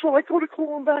 So I go to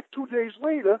call him back 2 days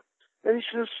later, and he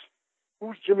says,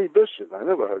 "Who's Jimmy Bissett?" I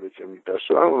never heard of Jimmy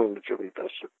Bissett. I don't know Jimmy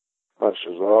Bissett. I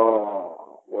says,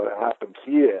 "Oh, what happened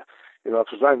here?"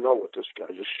 Because I know what this guy.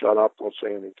 Just shut up, don't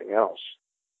say anything else.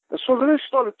 And so then I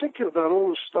started thinking about all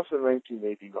this stuff in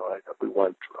 1989 that we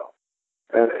went through.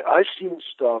 And I seen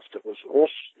stuff that was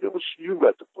you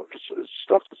read the book. It's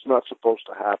stuff that's not supposed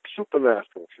to happen.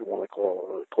 Supernatural, if you want to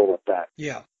call it that.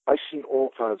 Yeah. I seen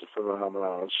all kinds of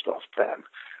phenomena and stuff then.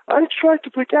 I tried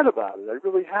to forget about it. I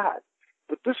really had.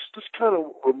 But this kind of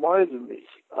reminded me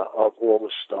of all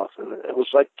this stuff. And it was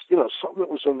like, something that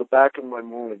was in the back of my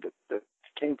mind that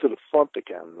came to the front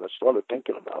again. And I started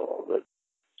thinking about all of it.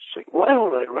 It's like, why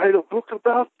don't I write a book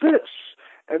about this?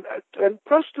 And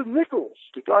Preston Nichols,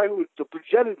 the guy who was the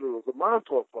progenitor of the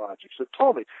Montauk projects, had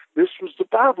told me this was the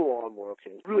Babylon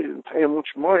working. I really didn't pay him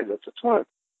much mind at the time.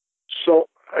 So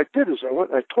I did is I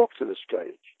went and I talked to this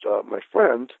guy, my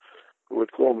friend, who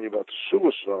had called me about the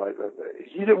suicide.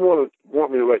 He didn't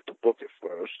want me to write the book at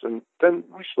first, and then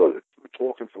we started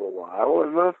talking for a while,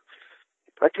 and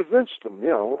I convinced them,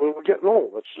 we're getting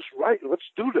old. Let's just write. Let's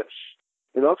do this.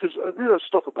 Because there's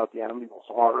stuff about the Amityville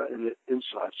horror and the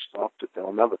inside stuff that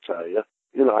they'll never tell you.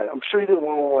 I'm sure he didn't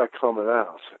want all that coming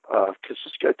out, because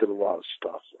this guy did a lot of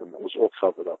stuff, and it was all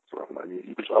covered up for him. I mean,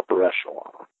 he was upper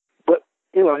echelon. But,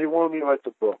 he wanted me to write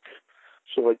the book,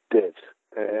 so I did.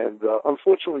 And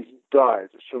unfortunately, he died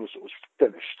as soon as it was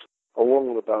finished,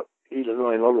 along with about 8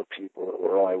 or 9 other people that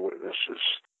were eyewitnesses,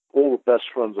 all the best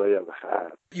friends I ever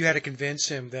had. You had to convince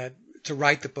him to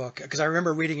write the book, because I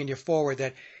remember reading in your foreword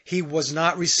that he was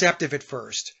not receptive at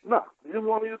first. No, he didn't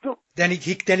want me to do it. Then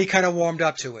he kind of warmed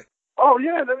up to it. Oh,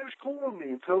 yeah, then he was calling me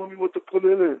and telling me what to put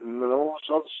in it and all this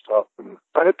other stuff. And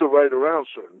I had to write around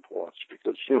certain parts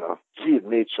because, he had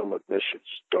made some admissions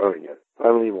during it. I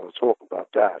don't even want to talk about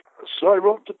that. So I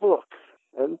wrote the book.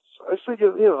 And I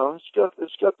figured,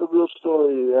 it's got the real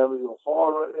story of the Amityville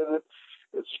horror in it.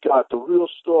 It's got the real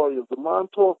story of the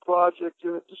Montauk Project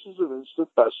in it. This is an instant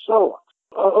bestseller.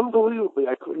 Unbelievably,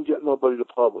 I couldn't get nobody to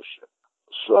publish it.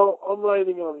 So I'm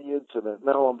writing on the internet.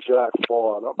 Now I'm Jack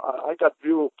Ford. I got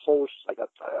bureau posts. I got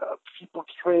people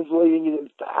translating it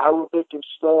into Arabic and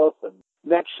stuff, and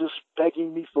Nexus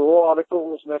begging me for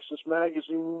articles, Nexus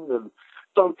Magazine, and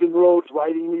Duncan Rhodes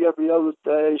writing me every other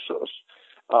day. So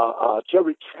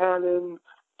Jerry Cannon,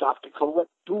 Dr. Colette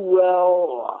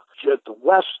Duell, Jed the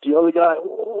West, the other guy,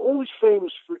 all these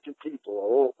famous freaking people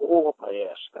are all up my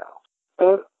ass now.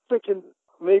 And I'm thinking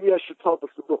maybe I should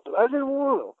publish the book, but I didn't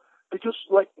want to. Because,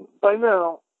 by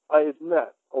now, I had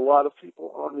met a lot of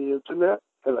people on the internet,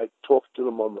 and I talked to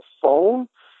them on the phone.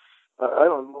 I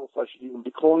don't know if I should even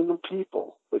be calling them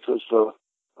people, because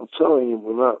I'm telling you,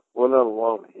 we're not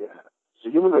alone here.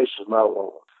 The human race is not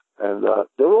alone. And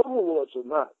their overlords are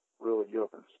not really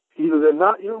human. Either they're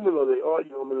not human or they are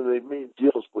human, and they've made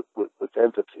deals with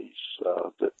entities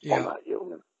that are not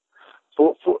human.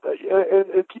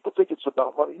 And people think it's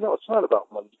about money. No, it's not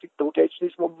about money. You think Bill Gates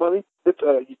needs more money?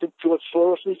 You think George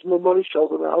Soros needs more money?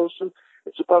 Sheldon Adelson?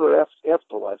 It's about an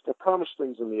afterlife. They're promised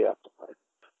things in the afterlife.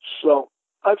 So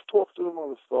I've talked to them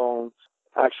on the phone.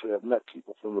 Actually, I've met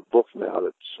people from the book now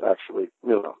that's actually,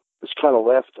 it's kind of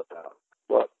laughed about.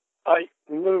 But I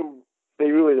knew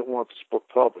they really didn't want this book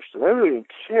published, and I really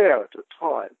didn't care at the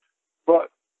time.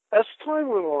 But as time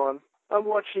went on, I'm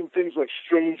watching things like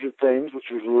Stranger Things, which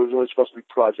was originally supposed to be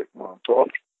Project Montauk.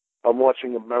 I'm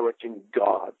watching American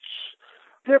Gods.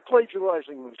 They're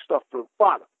plagiarizing the stuff for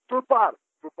bottom.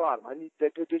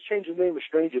 They changed the name of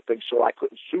Stranger Things so I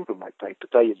couldn't sue them, I think, to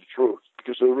tell you the truth,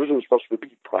 because it was originally supposed to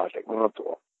be Project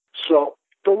Montauk. So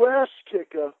the last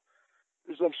kicker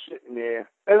is I'm sitting there,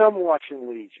 and I'm watching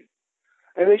Legion.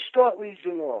 And they start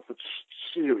Legion off. It's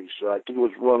a series. I think it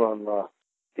was run on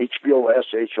HBO or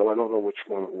SHO, I don't know which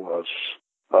one it was.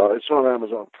 It's on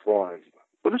Amazon Prime,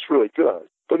 but it's really good.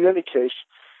 But in any case,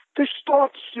 they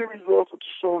start the series off with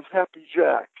the song Happy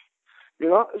Jack.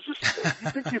 It's just,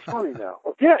 you think you're funny now.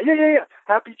 Yeah.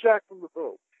 Happy Jack from the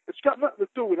Boat. It's got nothing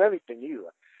to do with anything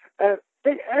either. And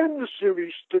they end the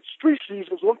series, it's 3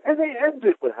 seasons long, and they end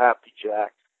it with Happy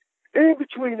Jack. And in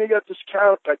between, they got this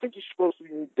character, I think he's supposed to be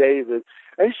named David,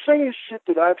 and he's saying shit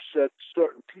that I've said to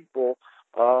certain people.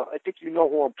 I think you know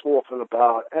who I'm talking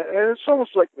about. And it's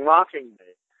almost like mocking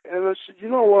me. And I said, you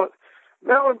know what?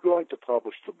 Now I'm going to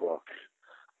publish the book.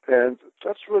 And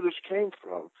that's where this came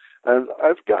from. And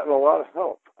I've gotten a lot of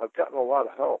help.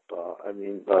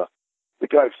 The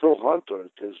guy, Phil Hunter,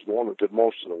 is the one who did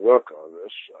most of the work on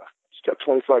this. He's got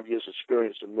 25 years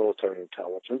experience in military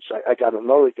intelligence. I got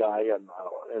another guy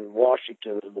in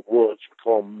Washington in the woods. We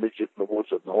call him Midget in the Woods,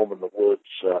 at home in the woods.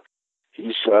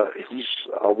 He's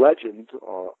a legend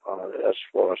as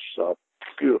far as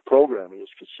computer programming is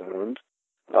concerned,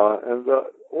 and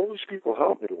all these people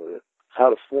help me with it. How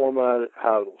to format it,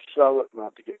 how to sell it,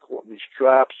 not to get caught in these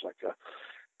traps.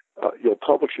 You'll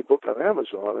publish your book on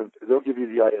Amazon, and they'll give you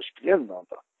the ISBN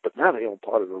number, but now they own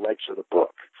part of the rights of the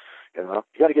book. You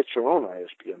got to get your own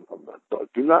ISBN number.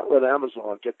 Do not let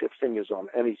Amazon get their fingers on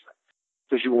anything,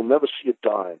 because you will never see a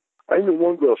dime. I knew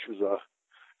one girl. She was a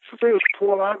famous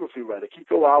pornography writer,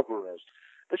 Kiko Alvarez.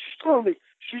 And she's telling me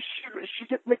she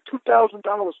get make $2,000,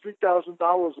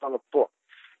 $3,000 on a book,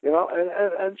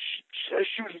 and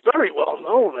she was very well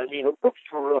known. I mean, her books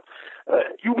were,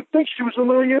 you would think she was a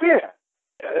millionaire.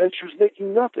 And she was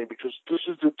making nothing, because this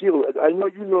is the deal. I know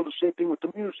you know the same thing with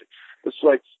the music. It's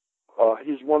like,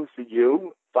 here's one for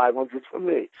you, 500 for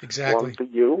me. Exactly. One for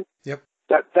you. Yep.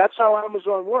 That's how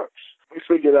Amazon works.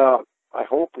 I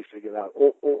hope we figured out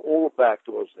all the back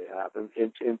doors they have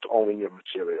into owning your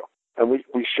material. And we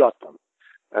shut them.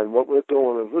 And what we're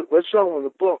doing is we're selling the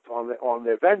book on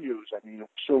their venues. I mean, it'll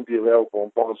soon be available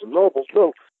on Barnes & Noble,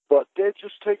 too. but they're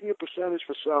just taking a percentage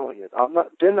for selling it.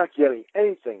 They're not getting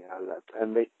anything out of that,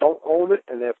 and they don't own it.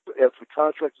 And if the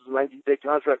contract is a 90-day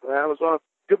contract with Amazon,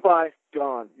 goodbye,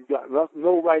 gone. You've got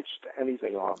no rights to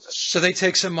anything on it. So they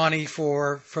take some money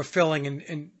for fulfilling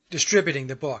and distributing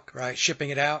the book, right?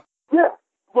 Shipping it out. Yeah,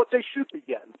 what they should be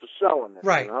getting for selling it.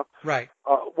 Right, You know? right.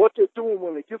 What they're doing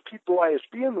when they give people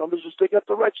ISBN numbers is they get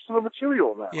the rights to the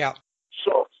material now. Yeah.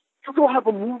 So you go have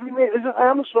a movie made.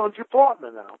 Amazon's your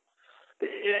partner now.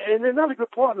 And they're not a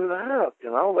good partner to have, you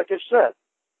know. Like I said,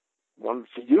 one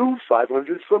for you,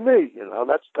 500 for me. You know,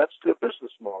 that's their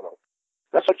business model.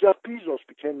 That's how Jeff Bezos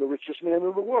became the richest man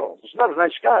in the world. He's not a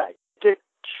nice guy. They're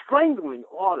strangling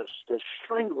artists. They're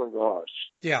strangling artists.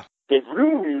 Yeah. They've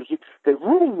ruined music. They've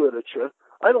ruined literature.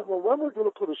 I don't know when we're going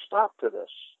to put a stop to this.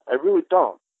 I really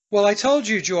don't. Well, I told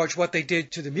you, George, what they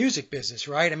did to the music business,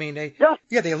 right? I mean, they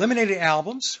eliminated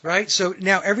albums, right? So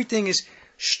now everything is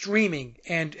streaming.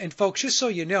 And folks, just so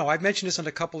you know, I've mentioned this on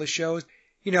a couple of shows.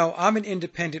 You know, I'm an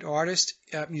independent artist,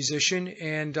 musician,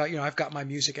 and, you know, I've got my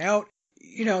music out.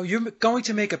 You know, you're going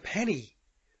to make a penny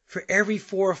for every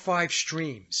 4 or 5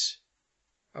 streams.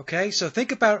 Okay? So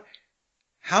think about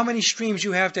how many streams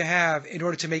you have to have in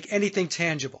order to make anything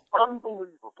tangible.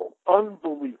 Unbelievable.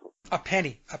 Unbelievable. A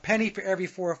penny for every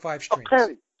 4 or 5 streams. A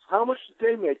penny. How much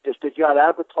did they make this? They got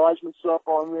advertisements up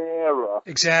on there.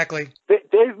 Exactly.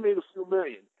 They've made a few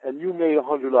million, and you made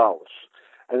 $100.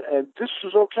 And this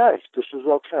is okay. This is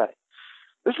okay.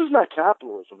 This is not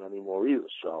capitalism anymore either.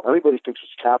 So anybody thinks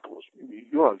it's capitalism,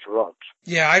 you're on drugs.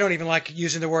 Yeah, I don't even like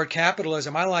using the word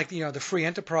capitalism. I like, you know, the free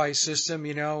enterprise system,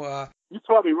 you know. You're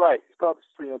probably right. Probably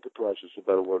free enterprise is a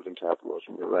better word than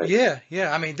capitalism. You're right.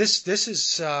 Yeah. I mean, this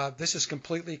is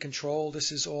completely controlled.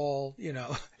 This is all, you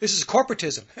know, this is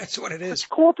corporatism. That's what it is. It's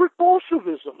corporate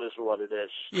Bolshevism is what it is.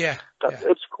 Yeah.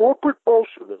 It's corporate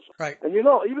Bolshevism. Right. And you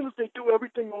know, even if they do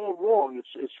everything all wrong,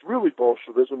 it's really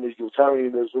Bolshevism,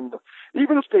 utilitarianism.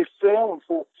 Even if they fail and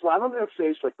fall flat on their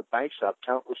face like the banks have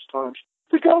countless times,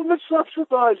 the government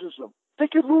subsidizes them. They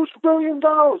could lose $1 billion.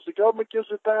 The government gives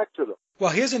it back to them.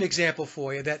 Well, here's an example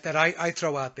for you that I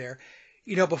throw out there.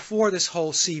 You know, before this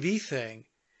whole CV thing,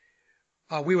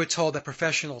 we were told that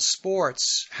professional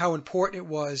sports, how important it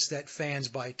was that fans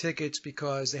buy tickets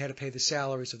because they had to pay the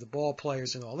salaries of the ball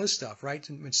players and all this stuff, right?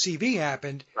 And when CV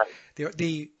happened, right,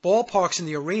 the ballparks and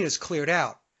the arenas cleared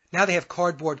out. Now they have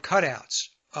cardboard cutouts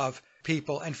of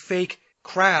people and fake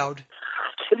crowd.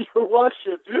 Can you watch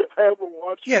it? I haven't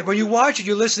watched it. Yeah, when you watch it,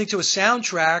 you're listening to a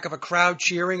soundtrack of a crowd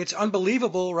cheering. It's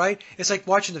unbelievable, right? It's like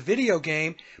watching the video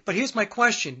game. But here's my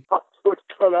question.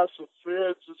 Cutouts of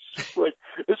fans.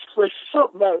 It's like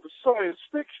something out of a science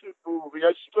fiction movie.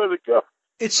 I swear to God.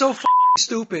 It's so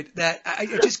stupid that I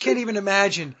just can't even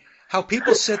imagine how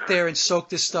people sit there and soak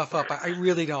this stuff up. I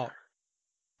really don't.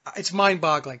 It's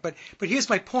mind-boggling. But here's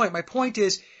my point. My point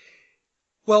is,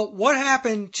 well, what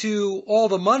happened to all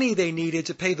the money they needed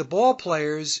to pay the ball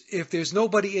players if there's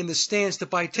nobody in the stands to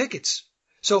buy tickets?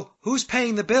 So who's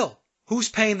paying the bill? Who's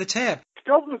paying the tab?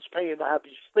 The government's paying to have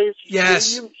these fancy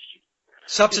stadiums.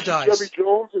 Subsidized. Jerry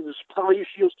Jones and his Pallier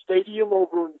Shield Stadium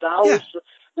over in Dallas. Yeah.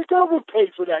 The government paid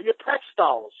for that. Your tax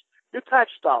dollars.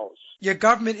 Your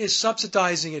government is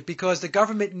subsidizing it because the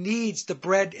government needs the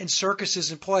bread and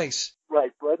circuses in place.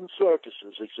 Right, bread and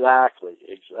circuses. Exactly.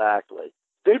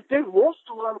 They've lost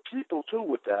a lot of people, too,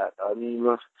 with that. I mean,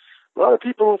 a lot of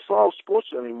people don't follow sports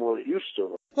anymore that used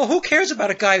to. Well, who cares about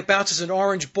a guy who bounces an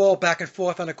orange ball back and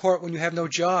forth on a court when you have no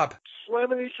job?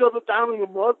 Slamming each other down in a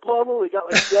mud puddle. They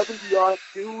got like 70-yard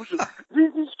shoes.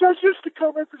 These guys used to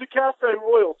come into the Cafe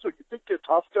Royal, so you think they're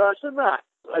tough guys? They're not.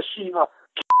 I see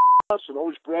and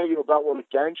always bragging about what a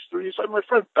gangster he is. Like my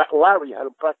friend Larry had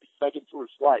him practically begging for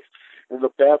his life in the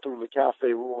bathroom of the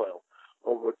Cafe Royal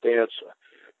over a dancer.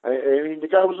 I mean, the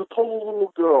guy was a total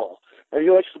little girl, and he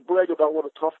likes to brag about what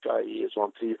a tough guy he is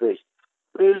on TV.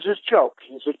 It's a joke.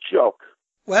 He's a joke.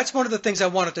 Well, that's one of the things I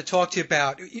wanted to talk to you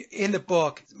about. In the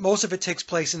book, most of it takes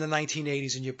place in the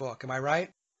 1980s in your book. Am I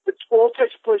right? It all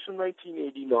takes place in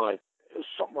 1989. It's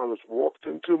something I was warped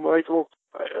into, Michael.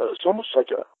 It's almost like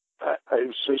I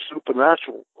would say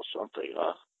supernatural or something.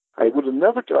 I would have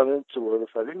never got into it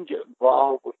if I didn't get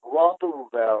involved with Robert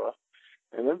Rivera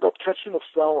and end up catching a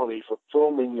felony for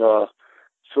filming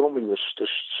this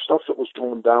stuff that was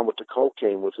going down with the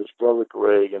cocaine with his brother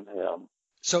Greg and him.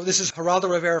 So this is Geraldo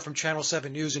Rivera from Channel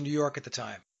 7 News in New York at the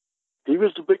time. He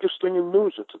was the biggest thing in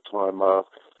news at the time.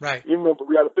 Right. You remember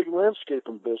we had a big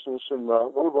landscaping business, and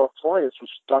one of our clients was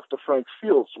Dr. Frank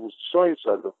Fields, who was the science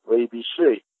editor of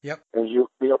ABC. Yep. And he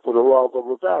hooked me up with Geraldo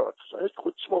Rivera because I had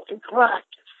quit smoking crack.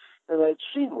 And I'd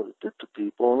seen what it did to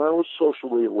people, and I was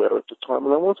socially aware at the time,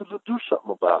 and I wanted to do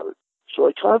something about it. So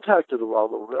I contacted her while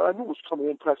over there. I knew it was coming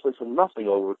in practically from nothing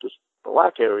over at this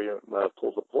black area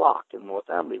called the Block in North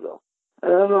Amityville.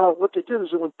 And what they did is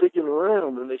they went digging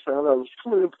around, and they found out it was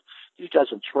coming in, these guys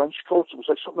in trench coats. It was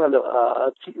like something out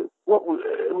of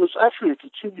it was actually a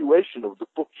continuation of the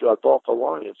book Dark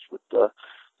Alliance with the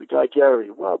guy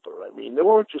Gary Weber. I mean, they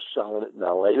weren't just selling it in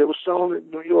L.A. They were selling it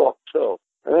in New York, too.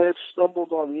 And I had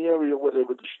stumbled on the area where they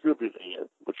were distributing it,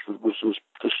 which was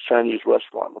this Chinese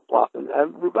restaurant on the Block, and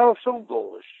Rubella filmed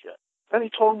all this shit. And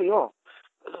he told me,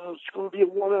 it's going to be a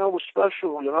 1-hour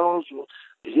special, you know. So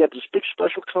he had this big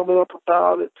special coming up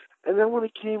about it. And then when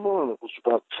it came on, it was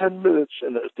about 10 minutes,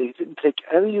 and they didn't take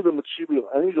any of the material,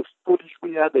 any of the footage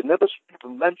we had. They never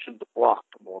even mentioned the Block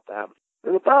from North Amityville.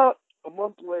 And about a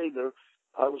month later,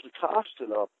 I was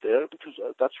accosted up there because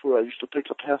that's where I used to pick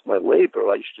up half my labor.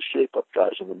 I used to shape up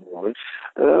guys in the morning,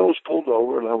 and I was pulled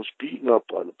over and I was beaten up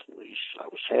by the police. I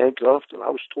was handcuffed and I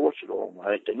was tortured all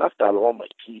night. They knocked out all my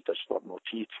teeth. I still have no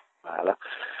teeth matter.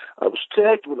 I was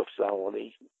tagged with a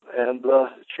felony, and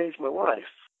it changed my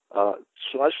life.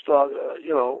 So I started,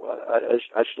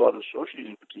 I started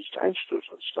associating with these gangsters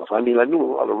and stuff. I mean, I knew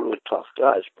a lot of really tough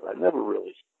guys, but I never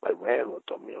really, I ran with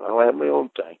them, you know. I had my own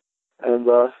thing. And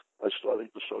I started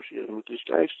associating with these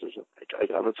gangsters, and I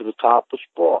got into the topless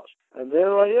bars. And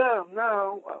there I am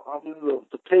now. I'm in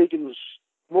the Pagans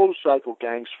motorcycle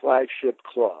gang's flagship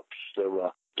clubs.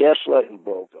 They're Gaslight and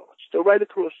Bogart. They're right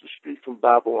across the street from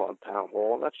Babylon Town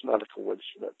Hall, and that's not a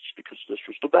coincidence because this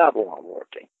was the Babylon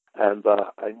working. And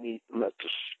I met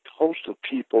this host of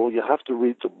people. You have to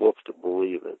read the book to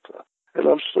believe it. And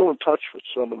I'm still in touch with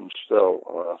some of them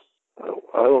still.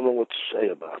 I don't know what to say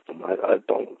about them.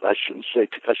 I shouldn't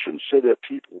say they're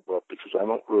people, but because I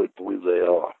don't really believe they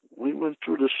are. We went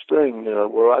through this thing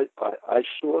where I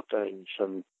saw things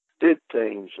and did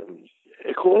things, and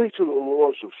according to the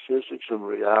laws of physics and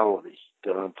reality,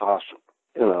 they're impossible.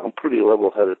 You know, I'm a pretty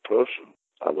level-headed person.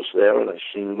 I was there and I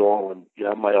seen it all, and you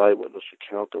have my eyewitness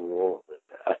account of all of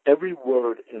it. Every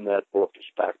word in that book is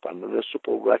backed by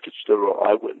municipal records. There are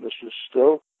eyewitnesses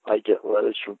still. I get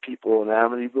letters from people in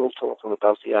Amityville talking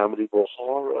about the Amityville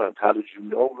horror and how did you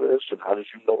know this and how did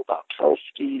you know about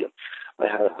Kelsey,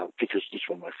 and because these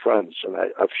were my friends, and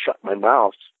I've shut my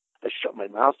mouth. I shut my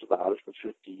mouth about it for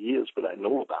 50 years, but I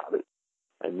knew about it.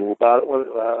 I knew about it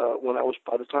when I was,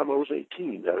 by the time I was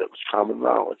 18, that it was common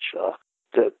knowledge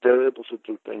that they're able to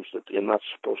do things that they're not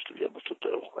supposed to be able to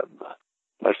do. And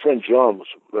my friend John was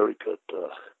a very good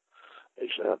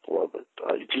example of it.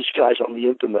 These guys on the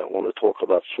internet want to talk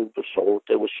about super soldiers.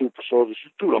 They were super soldiers.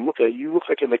 Dude, I'm looking at you. You look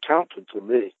like an accountant to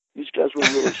me. These guys were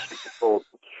really super soldiers.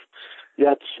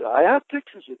 Yet I have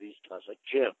pictures of these guys, like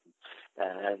Jim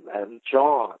and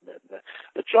John.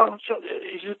 And John,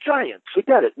 he's a giant.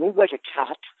 Forget it. Moved like a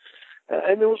cat.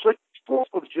 And there was like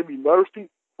also Jimmy Murphy.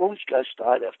 All these guys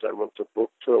died after I wrote the book,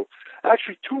 too.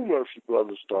 Actually, 2 Murphy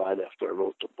brothers died after I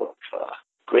wrote the book.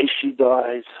 Gracie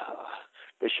died.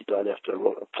 Gracie died after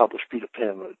I published Peter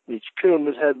Pan Meets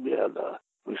Pyramid Head. We had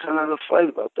a fight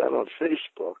about that on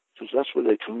Facebook, because that's where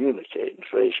they communicate, in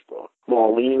Facebook.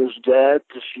 Marlene is dead.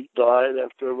 She died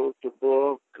after I wrote the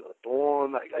book.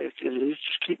 Dawn. I just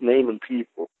keep naming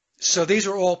people. So these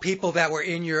are all people that were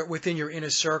within your inner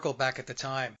circle back at the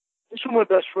time. These were my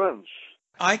best friends.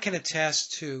 I can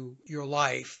attest to your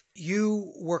life.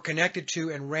 You were connected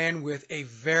to and ran with a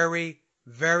very,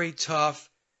 very tough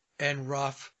and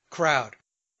rough crowd.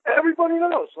 Everybody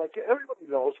knows. Like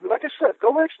I said,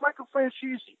 go ask Michael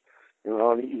Francese. You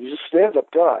know, he's a stand-up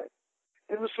guy.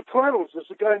 In The Sopranos, there's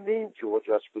a guy named George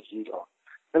Esposito.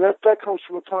 And that comes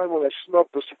from a time when I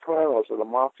snubbed The Sopranos at a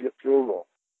mafia funeral.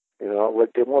 You know,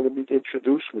 like they wanted me to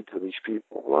introduce me to these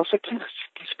people. And I was like,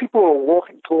 these people are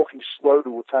walking, talking slow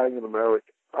to Italian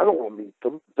American. I don't want to meet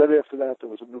them. Then after that, there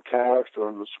was a new character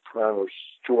in The Sopranos,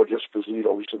 George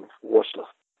Esposito. He's an enforcer.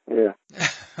 Yeah.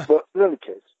 But in any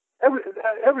case,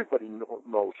 everybody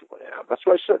knows who I am. That's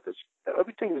why I said this.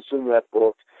 Everything that's in that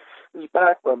book is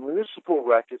backed by municipal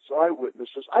records,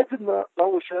 eyewitnesses. I did not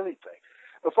embellish anything.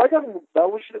 If I got to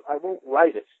embellish it, I won't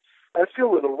write it. I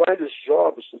feel that a writer's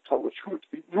job is to tell the truth,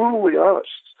 to be brutally honest.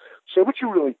 Say what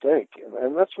you really think.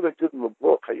 And that's what I did in the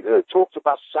book. I talked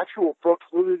about sexual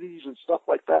proclivities and stuff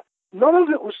like that. None of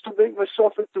it was to make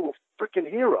myself into a freaking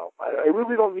hero. I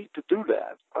really don't need to do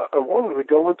that. I wanted to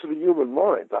go into the human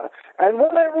mind. And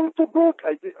when I wrote the book,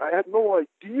 I had no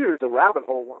idea the rabbit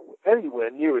hole went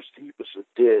anywhere near as deep as it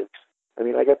did. I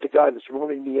mean, I got the guy that's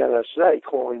running the NSA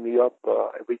calling me up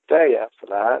every day after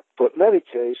that. But in any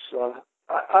case,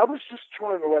 I was just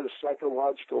trying to write a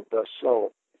psychological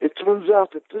bestseller. It turns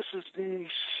out that this is the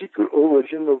secret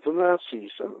origin of the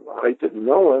Nazis, and I didn't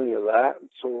know any of that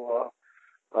until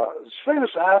this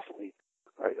famous athlete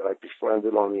I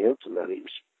befriended on the internet. He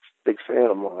was a big fan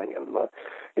of mine, and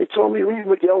he told me to read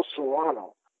Miguel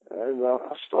Serrano. And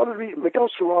I started reading. Miguel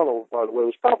Serrano, by the way,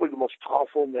 was probably the most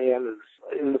powerful man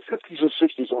in the 50s and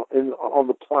 60s on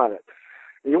the planet.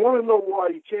 And you want to know why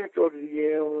you can't go to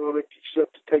the Antarctic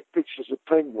except to take pictures of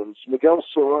penguins? Miguel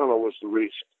Serrano was the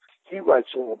reason. He writes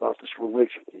all about this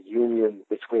religion, the union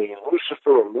between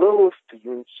Lucifer and Lilith,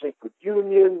 the sacred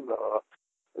union,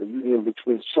 the union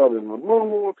between sun and the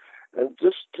moon. And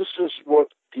this is what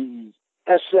the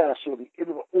SS, or the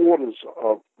inner orders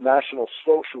of National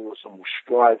Socialism, were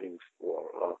striving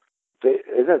for.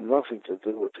 It had nothing to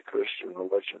do with the Christian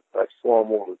religion. It had far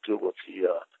more to do with the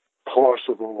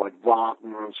Parsifal, like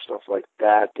Wagner and stuff like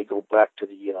that. They go back to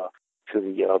the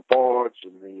bards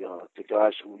and the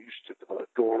guys who used to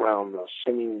go around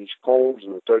singing these poems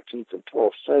in the 13th and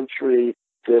 12th century.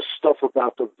 There's stuff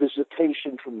about the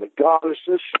visitation from the goddess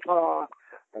Ishtar,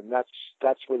 and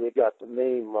that's where they got the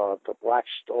name, the Black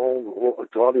Stone, or the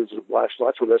Guardians of the Black Stone.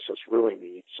 That's what SS really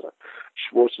means,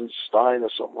 Schwarzenstein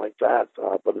or something like that,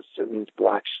 but it means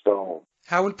Black Stone.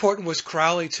 How important was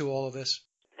Crowley to all of this?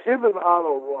 Him and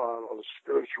Otto Rahn are the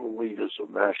spiritual leaders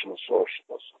of National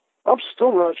Socialism. I'm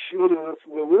still not sure that if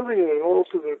we're living in an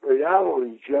alternate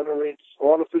reality,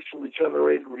 artificially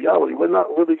generated reality, we're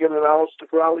not living in an Aleister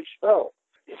Crowley spell.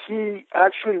 He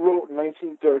actually wrote in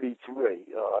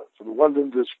 1933 for the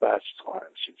London Dispatch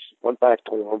Times. He went back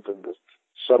to London to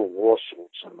settle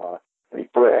lawsuits, and he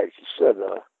bragged. He said,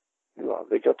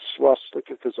 they got the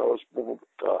swastika because I was born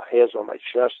with hairs on my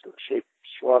chest in the shape of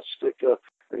swastika.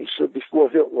 And he said, before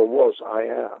Hitler was, I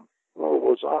am. In other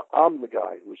words, I'm the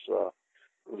guy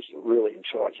who's really in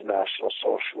charge of National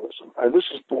Socialism. And this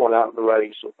is borne out in the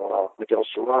writings of Miguel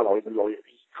Serrano, even though he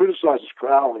criticizes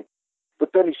Crowley.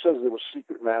 But then he says there were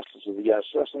secret masters of the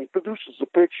SS, and he produces a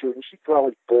picture, and you see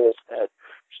Crowley's bald head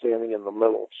standing in the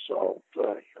middle. So,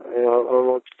 I don't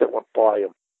know if that went by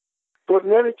him. But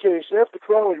in any case, after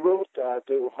Crowley wrote that,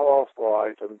 they were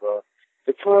horrified, and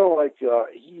they kind of like,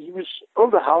 he was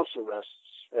under house arrest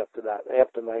after that,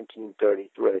 after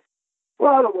 1933. A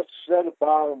lot of what's said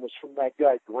about him was from that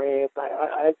guy Grant.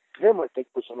 I think,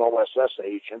 was an OSS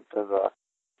agent, and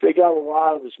they got a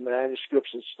lot of his manuscripts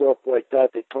and stuff like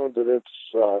that. They turned it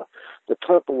into the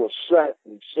Temple of Set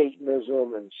and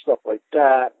Satanism and stuff like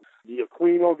that. The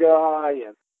Aquino guy,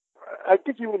 and I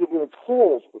think he would have been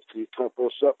appalled with the Temple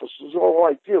of Set, because his whole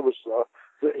idea was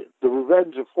the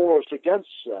revenge of Horus against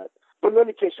Set. But in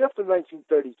any case, after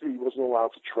 1933, he wasn't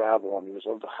allowed to travel, and he was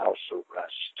under house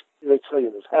arrest. They tell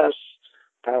you that Hess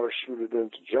parachuted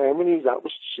into Germany. That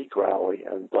was to see Crowley.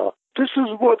 And this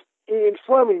is what Ian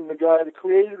Fleming, the guy, the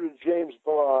creator of James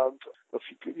Bond, if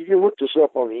you can look this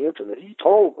up on the internet, he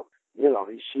told them,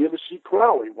 he's here to see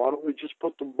Crowley. Why don't we just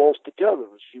put them both together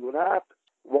and see what happens?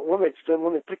 When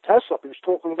they picked Hess up, he was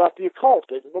talking about the occult.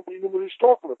 Nobody knew what he was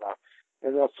talking about.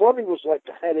 And Fleming was like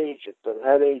the head agent of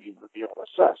the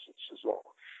OSS. He says, well,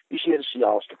 he's here to see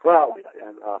Aleister Crowley.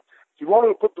 And he wanted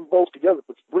to put them both together,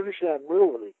 but the British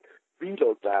Admiralty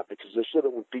vetoed that because they said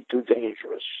it would be too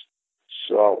dangerous.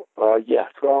 So,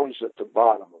 Crowley's at the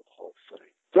bottom of the whole thing.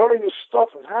 During this stuff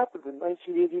that happened in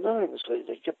 1989,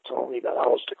 they kept telling me about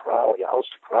Aleister Crowley.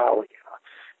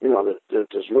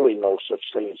 There's really no such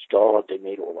thing as God. They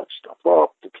made all that stuff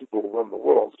up. The people who run the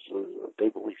world, they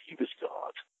believe he was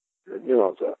God. And,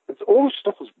 all this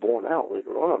stuff was borne out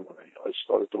later on when I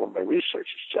started doing my research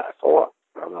as Jack Hart.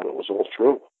 Found out it was all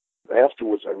true.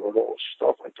 Afterwards, I wrote all this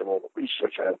stuff. I did all the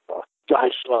research. I had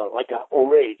guys like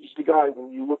O'Reilly. He's the guy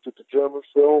when you looked at the German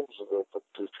films,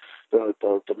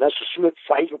 the Messerschmitt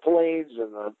fighter planes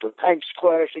and the tanks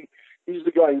crashing. He's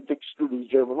the guy who digs through the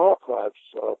German archives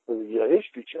for the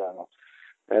History Channel.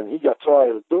 And he got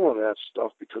tired of doing that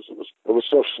stuff because it was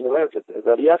so slanted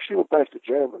that he actually went back to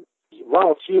Germany. He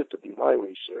volunteered to be my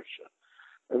researcher.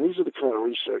 And these are the kind of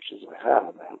researchers I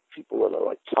have, man. People that are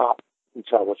like top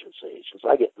intelligence agents.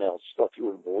 I get mailed stuff you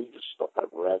wouldn't believe, the stuff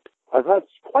I've read. I've had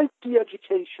quite the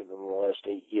education in the last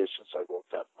 8 years since I wrote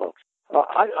that book.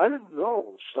 I didn't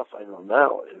know the stuff I know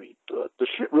now. I mean, the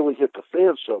shit really hit the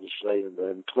fan, so to say, in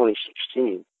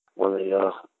 2016 when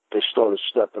they started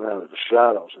stepping out of the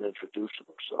shadows and introducing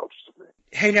themselves to me.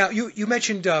 Hey, now, you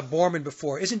mentioned Borman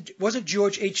before. Wasn't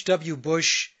George H.W.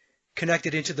 Bush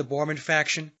connected into the Borman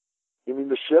faction? You mean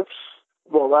the Schiffs?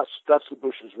 Well, that's the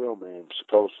Bush's real name,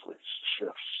 supposedly. It's the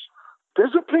Schiffs.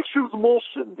 There's a picture of them all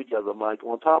sitting together,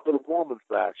 Michael, on top of the Borman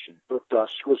faction. But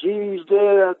Squazzini's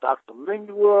there, Dr.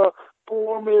 Mingler,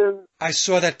 Borman. I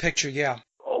saw that picture, yeah.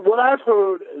 What I've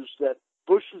heard is that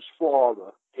Bush's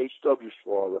father, H.W.'s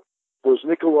father, was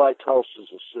Nikolai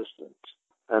Tulsa's assistant,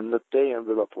 and that they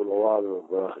ended up with a lot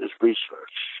of his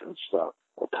research. and stuff,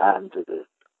 or patented it.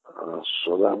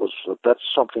 So that's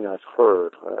something I've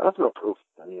heard. I have no proof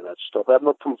of any of that stuff. I have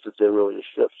no proof that they're really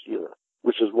shifts either,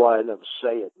 which is why I never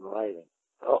say it in writing.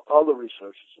 Other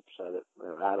researchers have said it.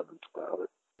 They're adamant about it.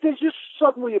 They just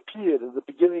suddenly appeared at the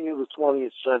beginning of the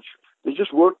 20th century. They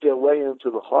just worked their way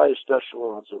into the highest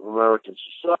echelons of American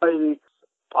society.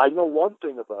 I know one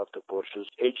thing about the Bushes.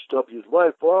 H.W.'s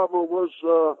wife, Barbara, was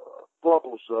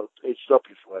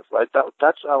H.W.'s wife, right?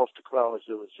 That's Aleister Crowley's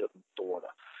illegitimate daughter.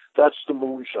 That's the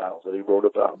Moonchild that he wrote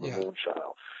about in the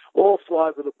Moonchild. All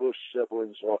 5 of the Bush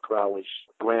siblings are Crowley's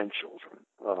grandchildren,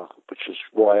 which is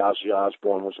why Ozzy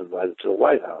Osbourne was invited to the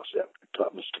White House after he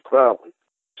taught Mr. Crowley.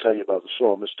 I'll tell you about the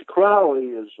song. Mr. Crowley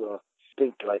is,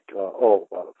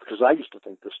 because I used to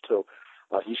think this too.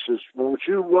 He says, "Well, would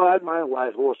you ride my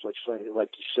white horse?" Like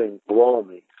he's saying, "Blow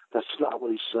me." That's not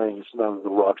what he's saying. It's not a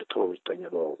derogatory thing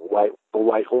at all. The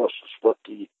white horse is what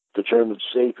the German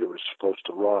savior is supposed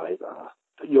to ride.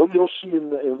 You'll see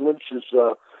in Lynch's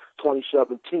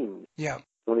 2017,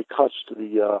 when he cuts to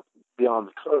the Beyond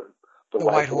the Curtain, the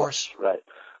white horse, right?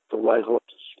 The white horse.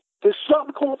 There's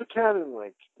something called the canon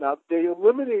link. Now they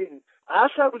eliminated.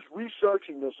 As I was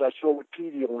researching this, I saw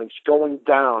Wikipedia links going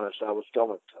down as I was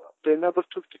going to. They never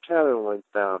took the canon link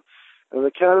down, and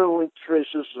the canon link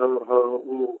traces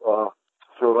her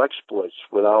exploits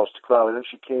with Aleister Crowley. Then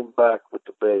she came back with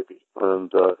the baby,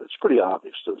 and it's pretty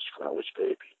obvious that it was Crowley's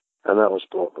baby, and that was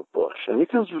Barbara Bush. And you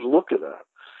can just look at her,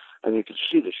 and you can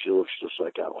see that she looks just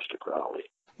like Aleister Crowley.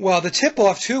 Well, the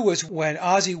tip-off, too, was when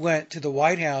Ozzy went to the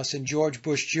White House and George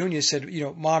Bush Jr. said,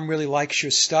 Mom really likes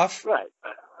your stuff. Right.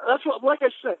 That's what, like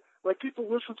I said, like people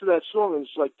listen to that song and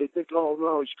it's like they think, oh,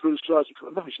 no, he's criticizing.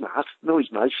 No, he's not. No,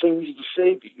 he's not. He's saying he's the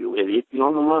savior, you idiot. You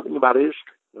don't know nothing about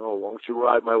history. Why don't you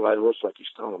ride my white horse like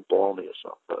he's telling him balmy or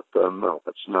something? But no,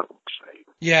 that's not what I'm saying.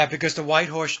 Yeah, because the white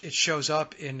horse, it shows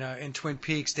up in Twin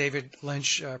Peaks. David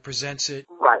Lynch presents it.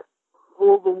 Right.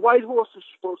 Well, the white horse is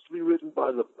supposed to be ridden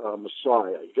by the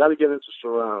Messiah. You got to get into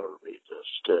Serrano to read this.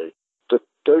 The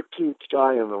 13th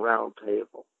guy on the round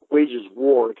table wages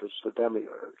war against the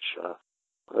demiurge.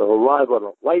 Arrive on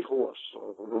a white horse,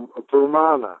 a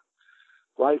Brahmana.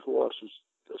 White horse is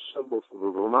the symbol for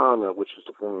the Brahmana, which is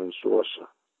the flying saucer.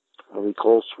 And he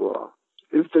calls for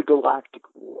intergalactic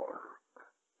war.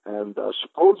 And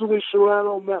supposedly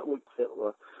Serrano met with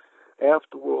Hitler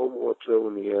after World War II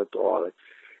in the Antarctic.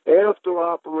 After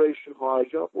Operation High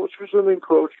Jump, which was an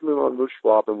encroachment on the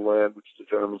Schwabenland, which the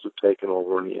Germans had taken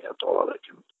over in the Antarctic.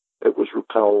 And it was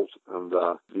repelled, and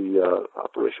the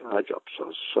Operation High Jump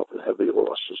suffered heavy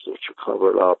losses, which were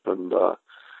covered up, and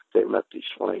they met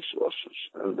these flying saucers.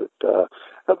 And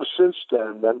ever since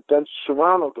then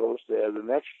Serrano goes there the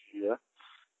next year,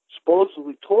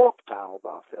 supposedly talked down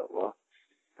about Hitler,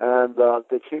 and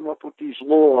they came up with these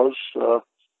laws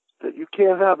that you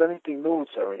can't have anything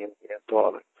military in the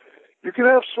Antarctic. You can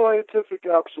have scientific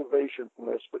observation from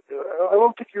this, but I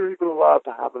don't think you're even allowed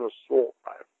to have an assault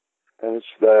rifle. And it's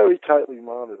very tightly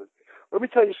monitored. Let me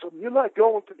tell you something. You're not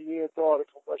going to the Antarctic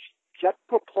unless Jet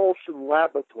Propulsion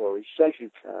Laboratory says you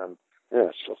can.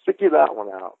 Yeah, so figure that one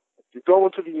out. If you're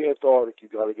going to the Antarctic, you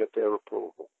got to get their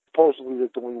approval. Supposedly they're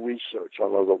doing research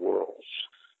on other worlds,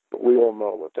 but we all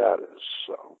know what that is.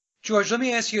 So, George, let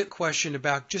me ask you a question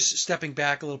about just stepping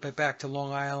back a little bit back to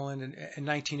Long Island in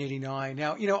 1989.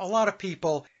 Now, a lot of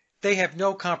people, they have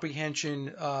no comprehension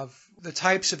of the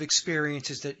types of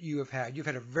experiences that you have had. You've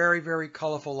had a very, very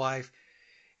colorful life.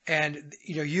 And,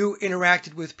 you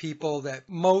interacted with people that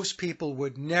most people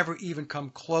would never even come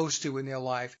close to in their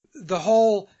life. The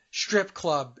whole strip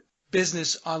club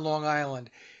business on Long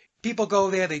Island. People go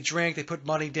there, they drink, they put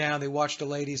money down, they watch the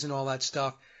ladies and all that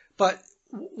stuff. But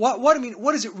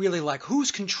what is it really like?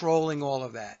 Who's controlling all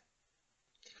of that?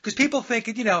 Because people think,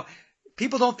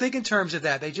 people don't think in terms of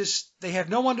that. They have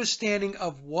no understanding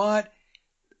of what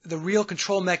the real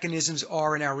control mechanisms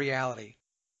are in our reality.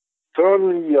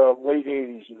 During the late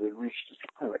 80s, it had reached its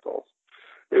pinnacle.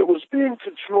 It was being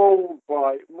controlled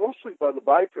mostly by the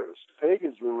bikers. The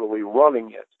pagans were really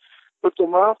running it. But the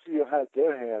mafia had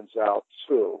their hands out,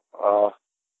 too.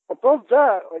 Above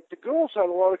that, the girls had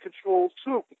a lot of control,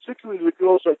 too, particularly the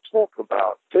girls I talk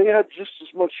about. They had just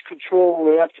as much control.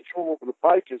 They had control over the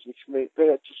bikers, which made they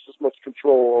had just as much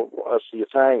control as the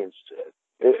Italians did.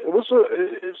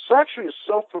 It's actually a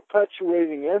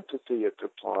self-perpetuating entity at the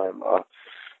time.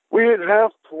 We didn't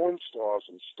have porn stars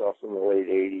and stuff in the late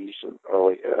 80s and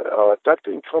early. That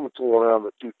didn't come until around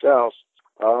the 2000s.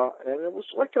 And it was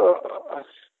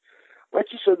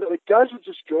like you said, the guys would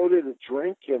just go there to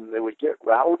drink, and they would get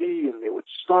rowdy, and they would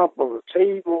stomp on the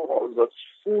table, on the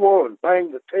floor, and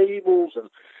bang the tables, and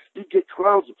you'd get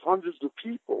crowds of hundreds of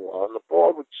people. The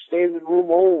bar would standing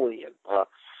room only,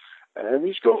 and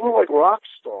these girls were like rock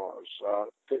stars.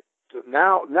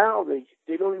 Now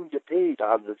they don't even get paid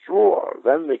out of the drawer.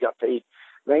 Then they got paid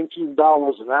 $19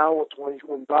 an hour,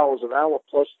 $21 an hour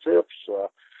plus tips.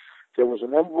 There was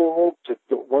an envelope that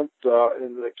went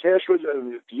in the cash register,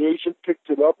 and the agent picked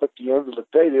it up at the end of the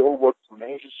day. They all worked for an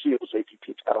agency. It was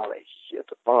ATP Talent Agency at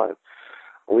the time.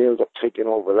 We ended up taking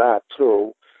over that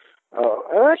too.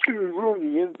 And actually, we ruined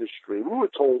the industry. We were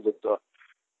told that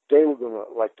they were going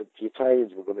to, like the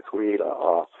Italians were going to create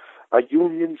a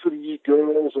union for the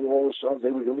girls, and all of a sudden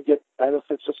they were going to get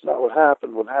benefits. That's not what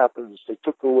happened. What happened is they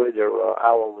took away their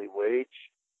hourly wage.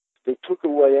 They took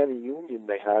away any union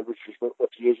they had, which was what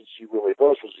the agency really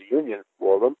was a union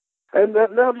for them. And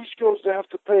now these girls, they have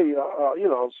to pay,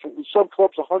 in some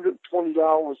clubs $120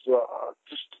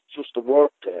 just to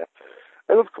work there.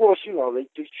 And of course,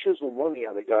 they chisel money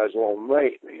out of guys all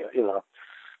night,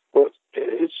 But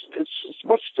it's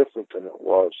much different than it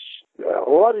was. A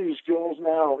lot of these girls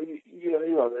now,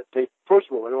 they first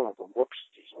of all, they don't have the looks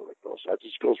these other girls had.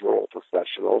 These girls were all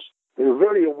professionals. They were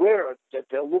very aware that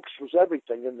their looks was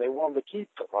everything, and they wanted to keep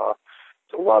them.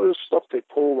 A lot of the stuff they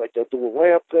pull, like they'll do a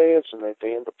lap dance, and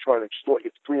they end up trying to extort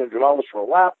you $300 for a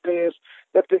lap dance.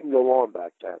 That didn't go on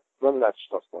back then. None of that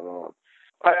stuff went on.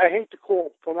 I hate to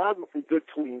call pornography good,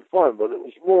 clean fun, but it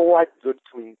was more like good,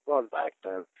 clean fun back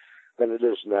then than it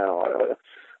is now. I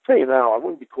tell you now, I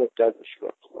wouldn't be caught dead in a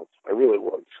strip club. I really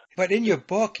wouldn't. But in your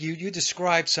book, you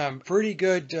described some pretty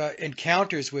good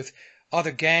encounters with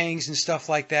other gangs and stuff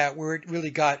like that, where it really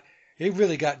got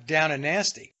down and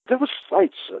nasty. There was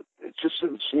fights. It just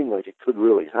didn't seem like it could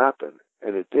really happen,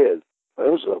 and it did.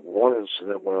 There was one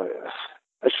incident where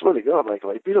I swear to God, Michael,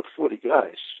 I beat up 40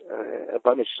 guys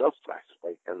by myself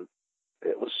practically, and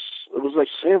it was like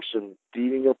Samson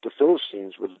beating up the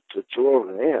Philistines with the jaw of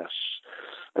an ass.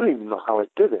 I don't even know how I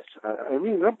did it. I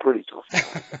mean, I'm pretty tough.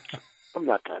 I'm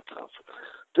not that tough.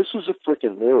 This was a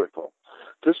freaking miracle.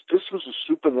 This was a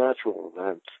supernatural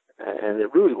event, and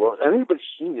it really was. Anybody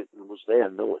seen it and was there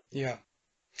knew it. Yeah.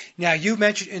 Now, you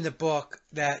mentioned in the book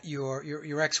that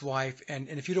your ex-wife, and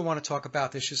if you don't want to talk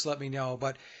about this, just let me know,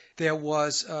 but there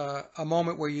was a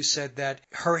moment where you said that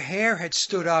her hair had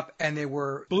stood up and there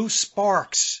were blue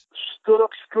sparks. Stood up,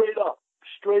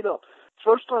 straight up.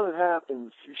 First time it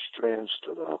happened, a few strands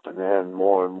stood up, and then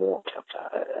more and more kept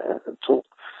until it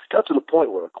got to the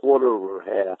point where a quarter of her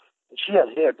hair, and she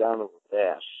had hair down to her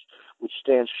ass, would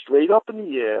stand straight up in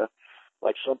the air,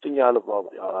 like something out of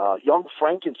a young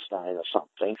Frankenstein or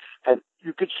something, and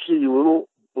you could see little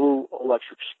blue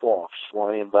electric sparks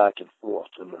flying back and forth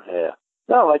in her hair.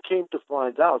 Now, I came to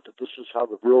find out that this is how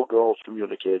the real girls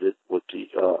communicated with the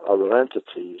other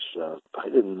entities. I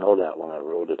didn't know that when I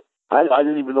wrote it. I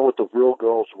didn't even know what the real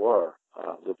girls were.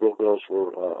 The real girls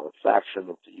were a faction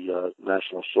of the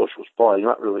National Socialist Party.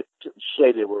 Not really didn't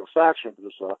say they were a faction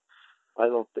because I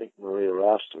don't think Maria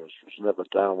Rastos was never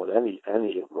down with any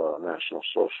of National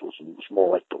Socialism. It was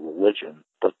more like the religion.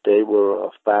 But they were a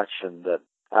faction that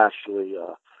actually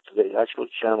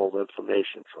channeled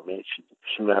information from ancient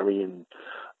Sumerian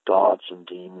gods and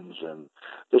demons, and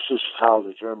this is how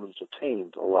the Germans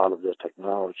attained a lot of their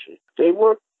technology. They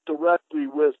worked directly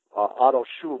with Otto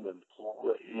Schumann,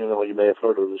 who, you may have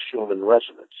heard of the Schumann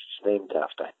resonance. It's named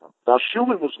after him. Now,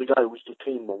 Schumann was the guy who was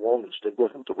detained the longest. They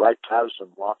brought him to Wright-Patterson,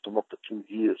 locked him up for 2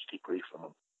 years, debriefing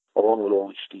him, along with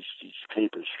all these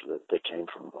papers that came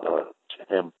from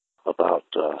to him about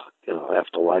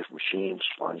afterlife machines,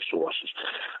 flying saucers.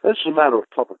 This is a matter of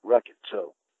public record,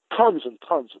 too. Tons and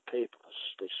tons of papers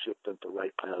they shipped into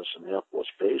Wright-Patterson Air Force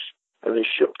Base, and they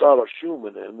shipped Otto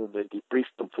Schumann in, and they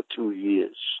debriefed him for 2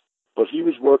 years. But he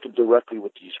was working directly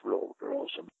with these real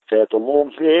girls, and they had the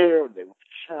long hair, and they would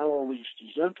channel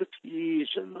these entities,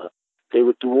 and they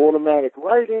would do automatic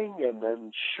writing, and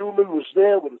then Schumann was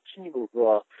there with a team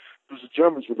of because the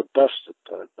Germans were the best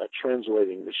at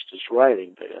translating this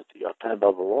writing. They had the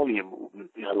Pan-Babylonian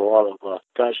movement. We had a lot of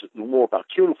guys that knew more about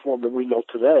cuneiform than we know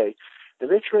today, and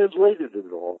they translated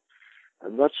it all.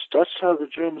 And that's how the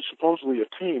Germans supposedly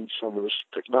attained some of this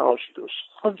technology. There was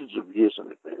hundreds of years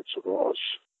in advance of ours.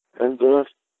 And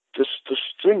this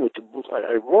thing with the book,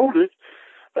 I wrote it.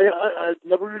 I'd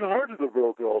never even heard of the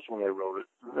real girls when I wrote it.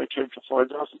 And I came to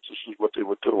find out that this is what they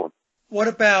were doing. What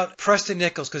about Preston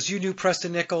Nichols? Because you knew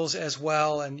Preston Nichols as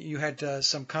well, and you had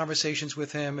some conversations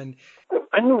with him. And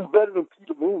I knew him better than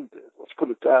Peter Moon did. Let's put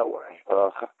it that way.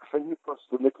 I knew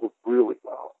Preston Nichols really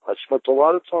well. I spent a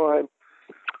lot of time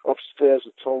upstairs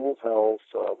at Total Health.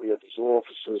 We had these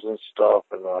offices and stuff,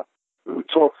 and we would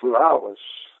talk for hours.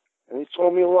 And he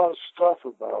told me a lot of stuff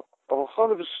about a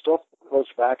lot of his stuff goes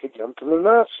back again to the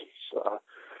Nazis,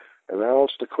 and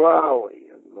Aleister Crowley,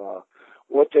 and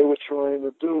what they were trying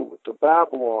to do with the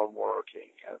Babylon working,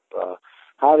 and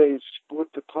how they split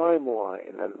the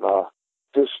timeline. And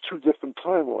there's two different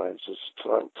timelines.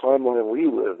 There's timeline we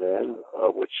live in,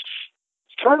 which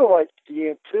is kind of like the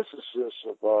antithesis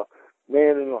of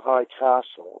Man in a High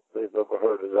Castle, if they've ever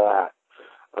heard of that.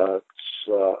 It's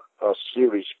a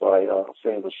series by a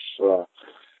famous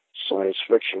science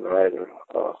fiction writer.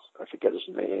 I forget his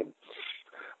name.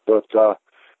 But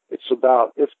it's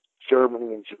about if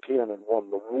Germany and Japan had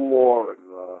won the war,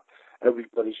 and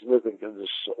everybody's living in this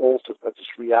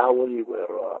reality where,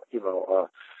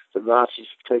 the Nazis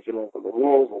have taken over the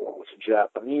world along with the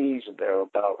Japanese, and they're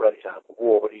about ready to have a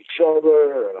war with each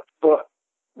other. But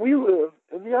we live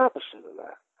in the opposite of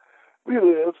that. We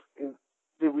live in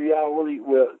the reality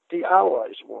where the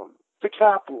Allies won, the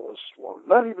capitalists won,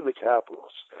 not even the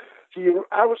capitalists, the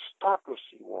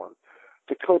aristocracy won,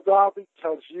 the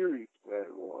Khadavi-Kaziri plan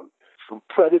won, from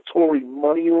predatory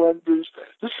moneylenders.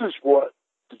 This is what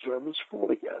the Germans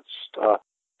fought against.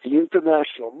 The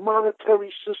international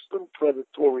monetary system,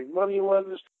 predatory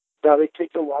moneylenders. Now they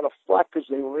take a lot of flack because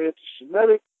they were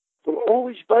anti-Semitic, but all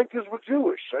these bankers were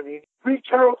Jewish. I mean, read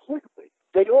Carol Quigley.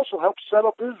 They also helped set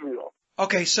up Israel.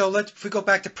 Okay, so if we go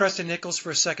back to Preston Nichols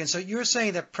for a second. So you're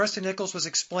saying that Preston Nichols was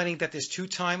explaining that there's two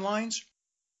timelines?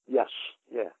 Yes,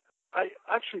 yeah. I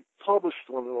actually published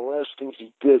one of the last things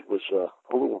he did was a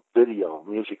little video,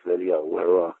 music video,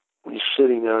 where he's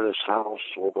sitting there in his house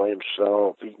all by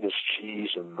himself, eating his cheese,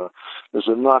 and there's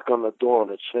a knock on the door,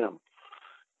 and it's him.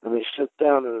 And they sit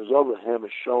down, and his other him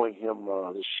is showing him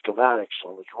the schematics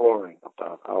on the drawing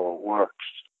about how it works.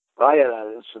 I had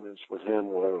incidents with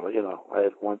him where, I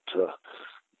had went to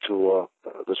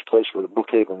this place where the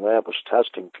Brookhaven lab was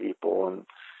testing people, and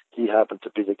he happened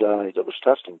to be the guy that was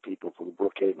testing people for the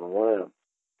Brookhaven lab.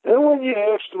 And when you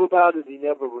asked him about it, he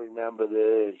never remembered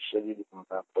it. He said he didn't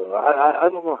remember. I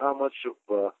don't know how much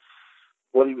of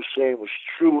what he was saying was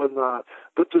true or not,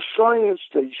 but the science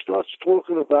that he starts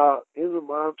talking about in the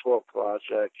Montauk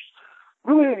projects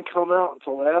really didn't come out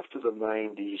until after the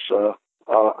 90s.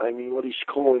 What he's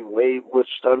calling wavelets,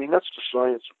 that's the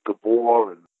science of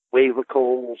Gabor and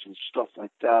wavicles and stuff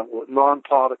like that,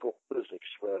 non-particle physics,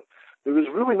 where there is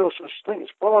really no such thing as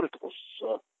particles.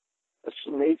 That's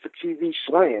made-for-TV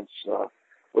science.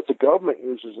 What the government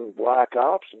uses in black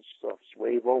ops and stuff is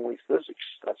wave-only physics.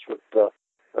 That's what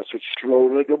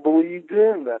Schrodinger believed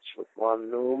in. That's what von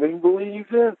Neumann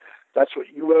believed in. That's what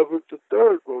Hugh Everett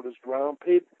III wrote his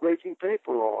groundbreaking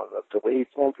paper on, that the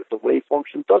wave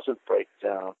function doesn't break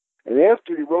down. And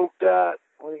after he wrote that,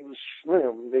 when he was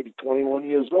maybe 21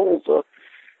 years old,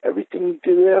 everything he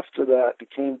did after that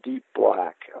became deep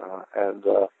black. And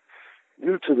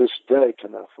you to this day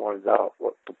cannot find out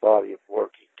what the body of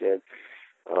work he did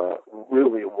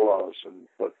really was.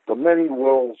 But the many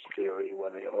worlds theory,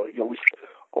 when they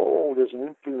there's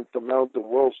an infinite amount of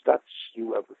worlds, that's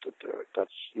Hugh Everett III.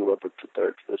 That's Hugh Everett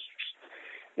III physics.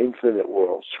 Infinite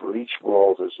worlds. For each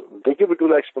world, they give a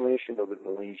good explanation of it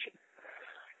in Legion.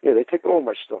 Yeah, they take all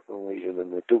my stuff in Legion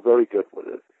and they do very good with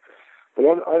it. But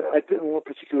I didn't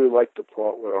particularly like the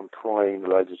part where I'm crying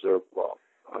that I deserve love.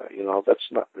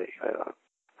 That's not me.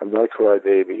 I'm not a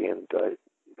crybaby, and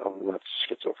I'm not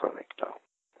schizophrenic,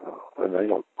 no. And I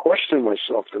don't question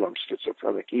myself that I'm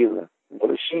schizophrenic either.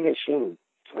 But I've seen.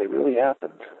 It really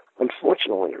happened.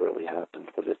 Unfortunately, it really happened,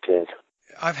 but it did.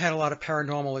 I've had a lot of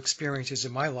paranormal experiences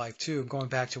in my life, too, going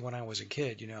back to when I was a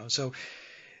kid, So,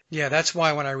 yeah, that's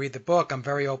why when I read the book, I'm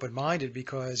very open-minded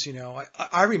because,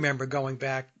 I remember going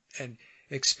back and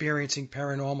experiencing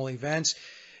paranormal events,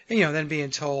 then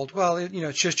being told, well,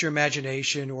 it's just your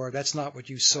imagination, or that's not what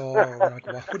you saw, or like,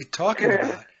 well, what are you talking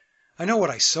about? I know what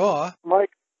I saw.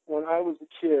 Mike, when I was a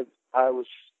kid, I was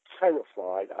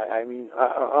terrified.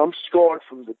 I'm scarred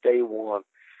from the day one.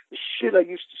 The shit I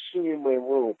used to see in my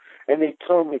room, and they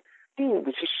tell me,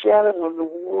 there's a shadow on the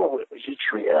wall. It was a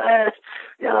tree. I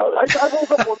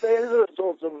woke up one day and there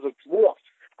was a dwarf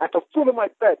at the foot of my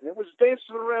bed, and it was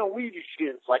dancing around Ouija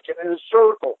shins, like in a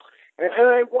circle. And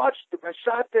I watched him. I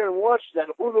sat there and watched that.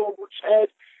 It went over its head.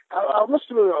 I must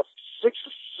have been six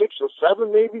or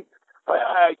seven, maybe.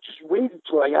 I just waited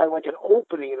till I had like an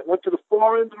opening, and it went to the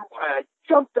far end of the room. I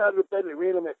jumped out of the bed and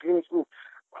ran in my parents' room.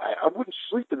 I wouldn't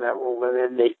sleep in that room,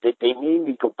 and then they made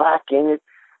me go back in it.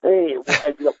 I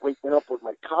ended up waking up with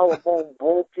my collarbone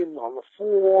broken on the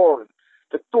floor, and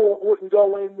the door wouldn't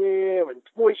go in there, and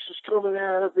voices coming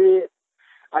out of it.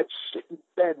 I'd sit in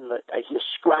bed and I'd hear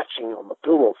scratching on the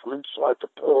pillow from inside the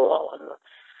pillow, and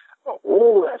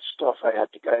all that stuff I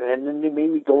had to go. And then they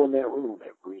made me go in that room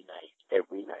every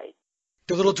night.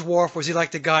 The little dwarf, was he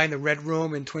like the guy in the Red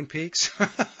Room in Twin Peaks? I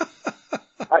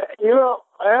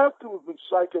have to have been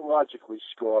psychologically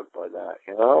scarred by that.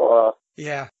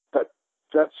 Yeah. That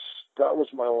that was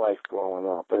my life growing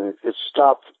up, and it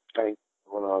stopped.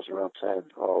 When I was around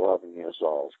 10 or 11 years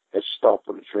old, it stopped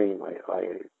with a dream I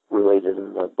related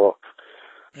in my book.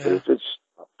 Yeah. But it did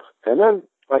stop, and then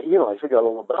I forgot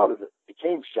all about it. It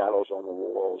became shadows on the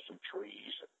walls and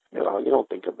trees. You don't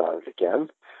think about it again.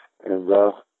 And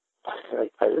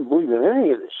I didn't believe in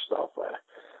any of this stuff. I was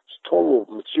a total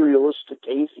materialistic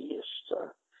atheist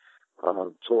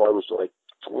until I was like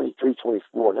 23,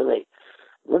 24. And then I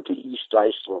went to East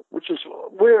Iceland, which is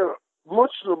where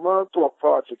much of the Montauk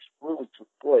projects really took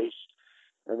place.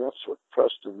 And that's what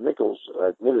Preston Nichols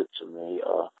admitted to me.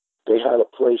 They had a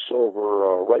place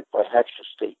over right by Hackshaw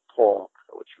State Park,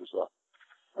 which was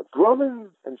a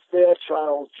Grumman and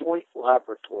Fairchild joint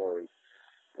laboratory.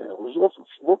 And it was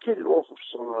located off of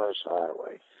Sunrise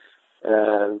Highway.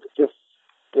 And if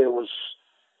there was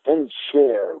any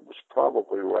chair, it was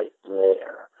probably right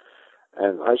there.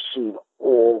 And I seen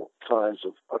all kinds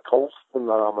of occult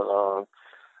phenomenon.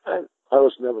 And I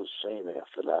was never the same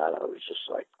after that. I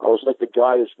was like the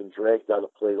guy who's been dragged out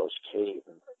of Plato's cave.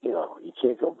 And, you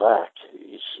can't go back.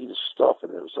 You see the stuff,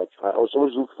 and it was like, I was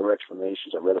always looking for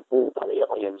explanations. I read a book about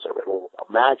aliens. I read all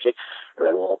about magic. I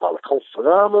read all about occult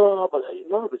phenomena, but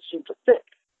none of it seemed to fit.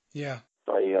 Yeah.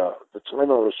 By the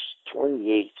time I was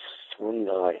 28,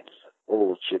 29, all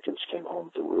the chickens came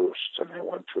home to roost, and I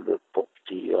went through the book,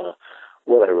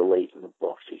 what I relate in the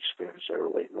book, the experience I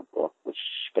relate in the book, which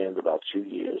spanned about 2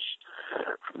 years,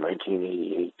 from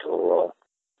 1988 till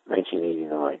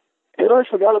 1989. And I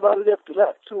forgot about it after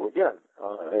that, too, again,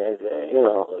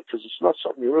 because it's not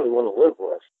something you really want to live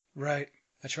with. Right.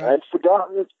 That's I right. had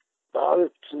forgotten about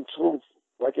it until,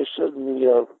 like I said in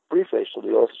the preface of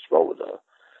the author's vote,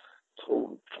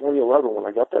 until 2011 when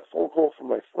I got that phone call from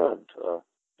my friend.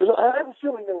 Because I have a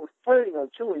feeling they were planning on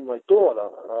killing my daughter.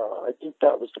 I think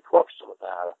that was the crux of the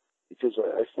matter. Because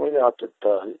I found out that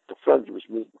the friend he was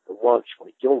meeting for lunch when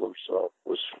he killed himself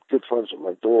was good friends with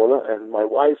my daughter. And my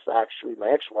wife, actually, my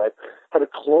ex-wife, had a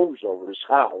close over his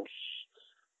house.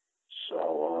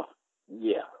 So,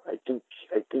 yeah, I think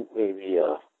maybe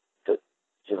that,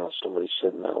 somebody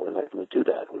said, no, we're not going to do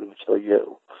that. We're going to kill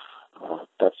you.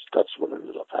 That's what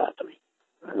ended up happening.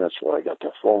 And that's why I got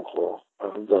that phone call.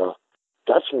 And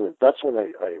that's when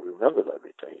I remembered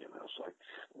everything. And I was like,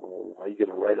 well, are you going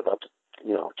to write about the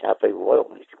Cafe Royal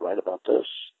when you could write about this?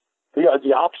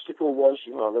 The obstacle was,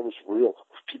 there was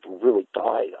people really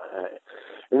died.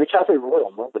 In the Cafe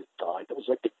Royal, nobody died. It was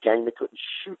like the gang that couldn't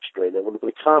shoot straight. It would have been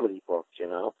a comedy book,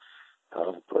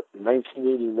 But in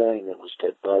 1989, it was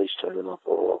dead bodies turning up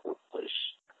all over the place.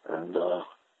 And,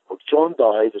 John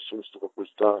died as soon as the book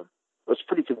was done. That's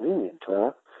pretty convenient,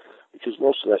 huh? Because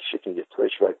most of that shit can get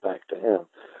traced right back to him.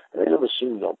 And I never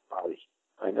seen nobody.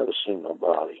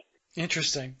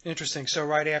 Interesting. So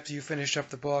right after you finished up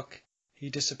the book, he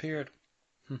disappeared.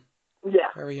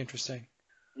 Yeah. Very interesting.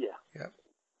 Yeah. Yep.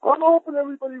 I'm hoping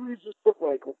everybody reads this book,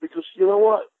 Michael, because you know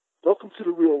what? Welcome to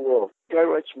the real world. The guy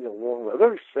writes me a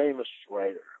very famous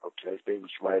writer,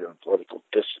 and political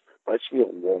dissident, writes me a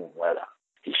long letter.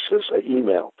 He says, I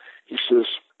email, he says,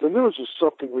 the news is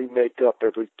something we make up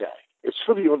every day. It's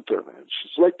for the untermensch.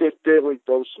 It's like their daily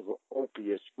dose of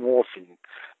opiates, morphine,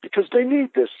 because they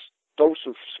need this dose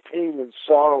of pain and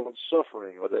sorrow and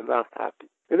suffering, or they're not happy.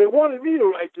 And they wanted me to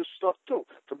write this stuff, too,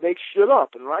 to make shit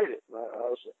up and write it. And I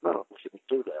was like, no, we shouldn't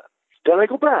do that. Then I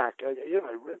go back. I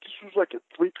read, this was like a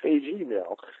 3-page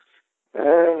email.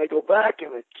 And I go back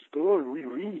and I go and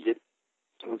reread it.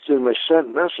 It's in my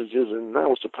sent messages, and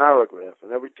now it's a paragraph,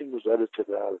 and everything was edited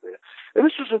out of there. And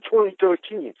this was in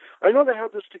 2013. I know they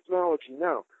have this technology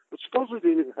now, but supposedly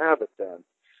they didn't have it then.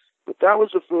 But that was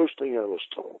the first thing I was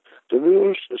told. The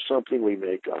news is something we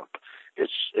make up.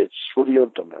 It's for the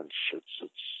untermensch. It's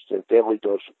their daily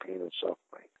dose of pain and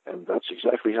suffering. And that's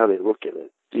exactly how they look at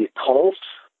it. The occult,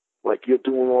 like you're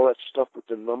doing all that stuff with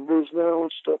the numbers now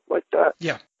and stuff like that.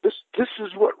 Yeah. This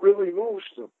is what really moves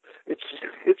them.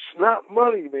 It's not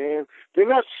money, man. They're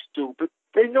not stupid.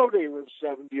 They know they live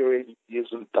 70 or 80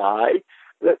 years and die.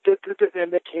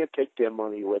 And they can't take their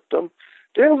money with them.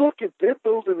 They're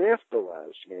building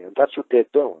afterlives, man. That's what they're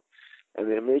doing. And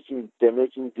they're making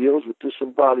deals with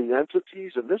disembodied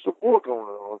entities, and there's a war going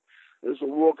on. There's a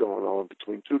war going on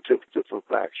between two different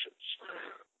factions,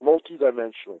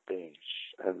 multidimensional beings,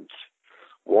 and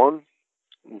one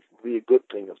would be a good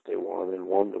thing if they won, and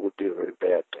one that would be a very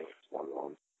bad thing if one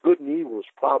won. Good and evil is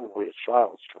probably a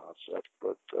child's concept,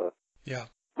 but yeah,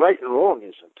 right and wrong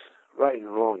isn't.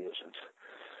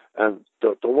 And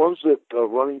the ones that are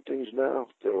running things now,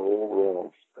 they're they're all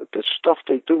wrong. The stuff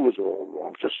they do is all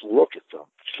wrong. Just look at them.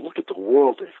 Just look at the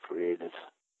world they've created.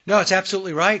 No, it's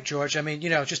absolutely right, George. I mean,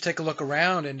 just take a look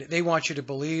around, and they want you to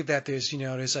believe that there's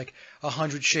like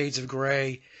 100 shades of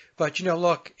gray. But,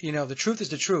 look, the truth is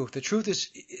the truth. The truth is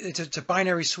it's a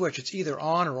binary switch. It's either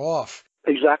on or off.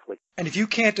 Exactly. And if you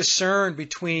can't discern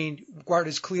between what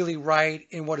is clearly right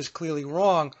and what is clearly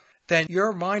wrong, then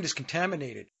your mind is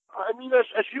contaminated. I mean,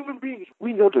 as human beings,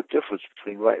 we know the difference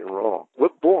between right and wrong. We're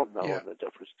born knowing the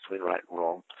difference between right and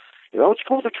wrong. It's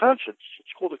called a conscience.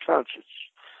 It's called a conscience.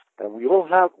 And we all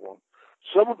have one.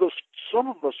 Some of us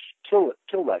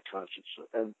kill that conscience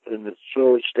in its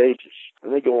early stages,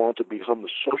 and they go on to become the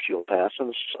sociopaths and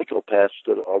the psychopaths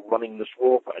that are running this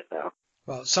world right now.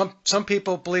 Well, some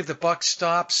people believe the buck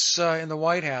stops in the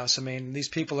White House. I mean, these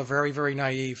people are very, very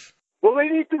naive. Well, they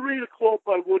need to read a quote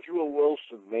by Woodrow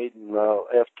Wilson made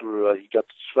after he got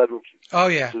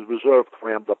the reserve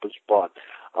crammed up his butt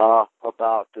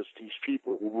about these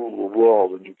people who rule the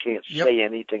world, and you can't say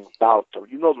anything about them.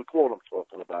 You know the quote I'm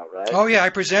talking about, right? Oh, yeah, I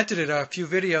presented it a few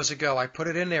videos ago. I put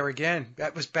it in there again.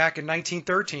 That was back in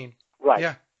 1913. Right.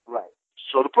 Yeah. Right.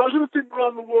 So the president didn't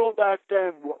run the world back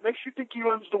then. What makes you think he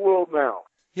runs the world now?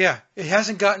 Yeah, it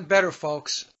hasn't gotten better,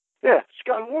 folks. Yeah, it's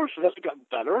gotten worse. It hasn't gotten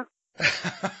better.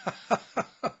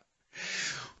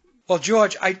 Well,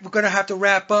 George, we're going to have to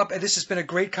wrap up. And this has been a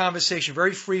great conversation,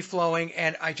 very free-flowing.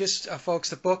 And folks,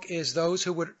 the book is Those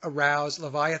Who Would Arouse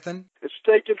Leviathan. It's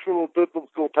taken from a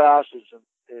biblical passage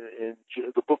in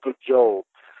the book of Job,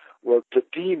 where the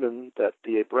demon that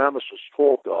the Abrahamists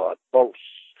call God boasts.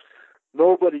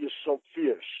 Nobody is so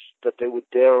fierce that they would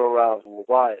dare arouse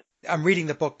Leviathan. I'm reading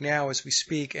the book now as we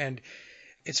speak, and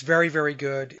it's very, very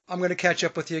good. I'm going to catch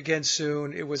up with you again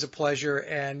soon. It was a pleasure,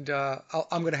 and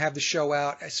I'm going to have the show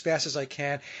out as fast as I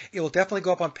can. It will definitely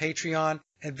go up on Patreon,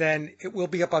 and then it will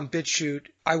be up on BitChute.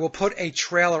 I will put a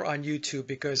trailer on YouTube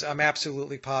because I'm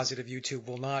absolutely positive YouTube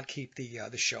will not keep the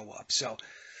show up. So,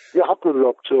 yeah, I'll put it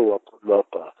up too.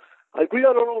 We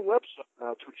got our own website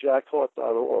now, to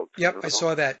jackhart.org. Yep, I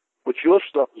saw that. But your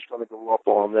stuff is going to go up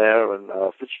on there, and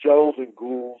Fitzgerald and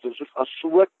Gould. There's a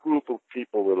select group of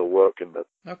people that are working it.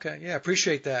 Okay, yeah,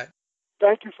 appreciate that.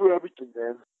 Thank you for everything,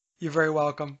 man. You're very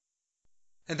welcome.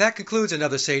 And that concludes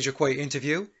another Sage of Quay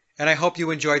interview, and I hope you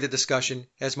enjoyed the discussion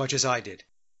as much as I did.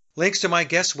 Links to my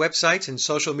guests' websites and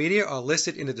social media are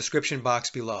listed in the description box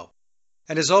below.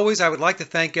 And as always, I would like to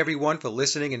thank everyone for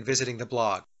listening and visiting the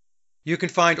blog. You can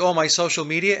find all my social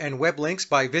media and web links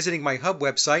by visiting my hub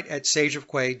website at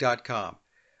sageofquay.com.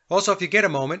 Also, if you get a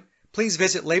moment, please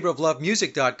visit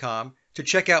laboroflovemusic.com to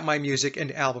check out my music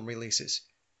and album releases.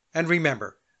 And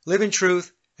remember, live in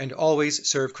truth and always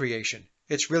serve creation.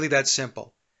 It's really that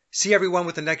simple. See everyone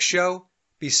with the next show.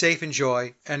 Be safe,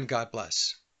 enjoy, and God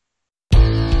bless.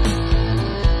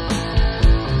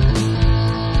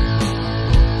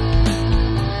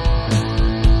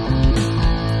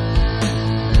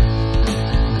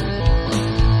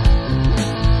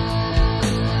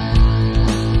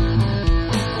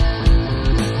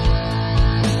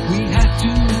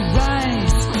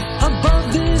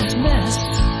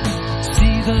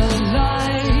 The light.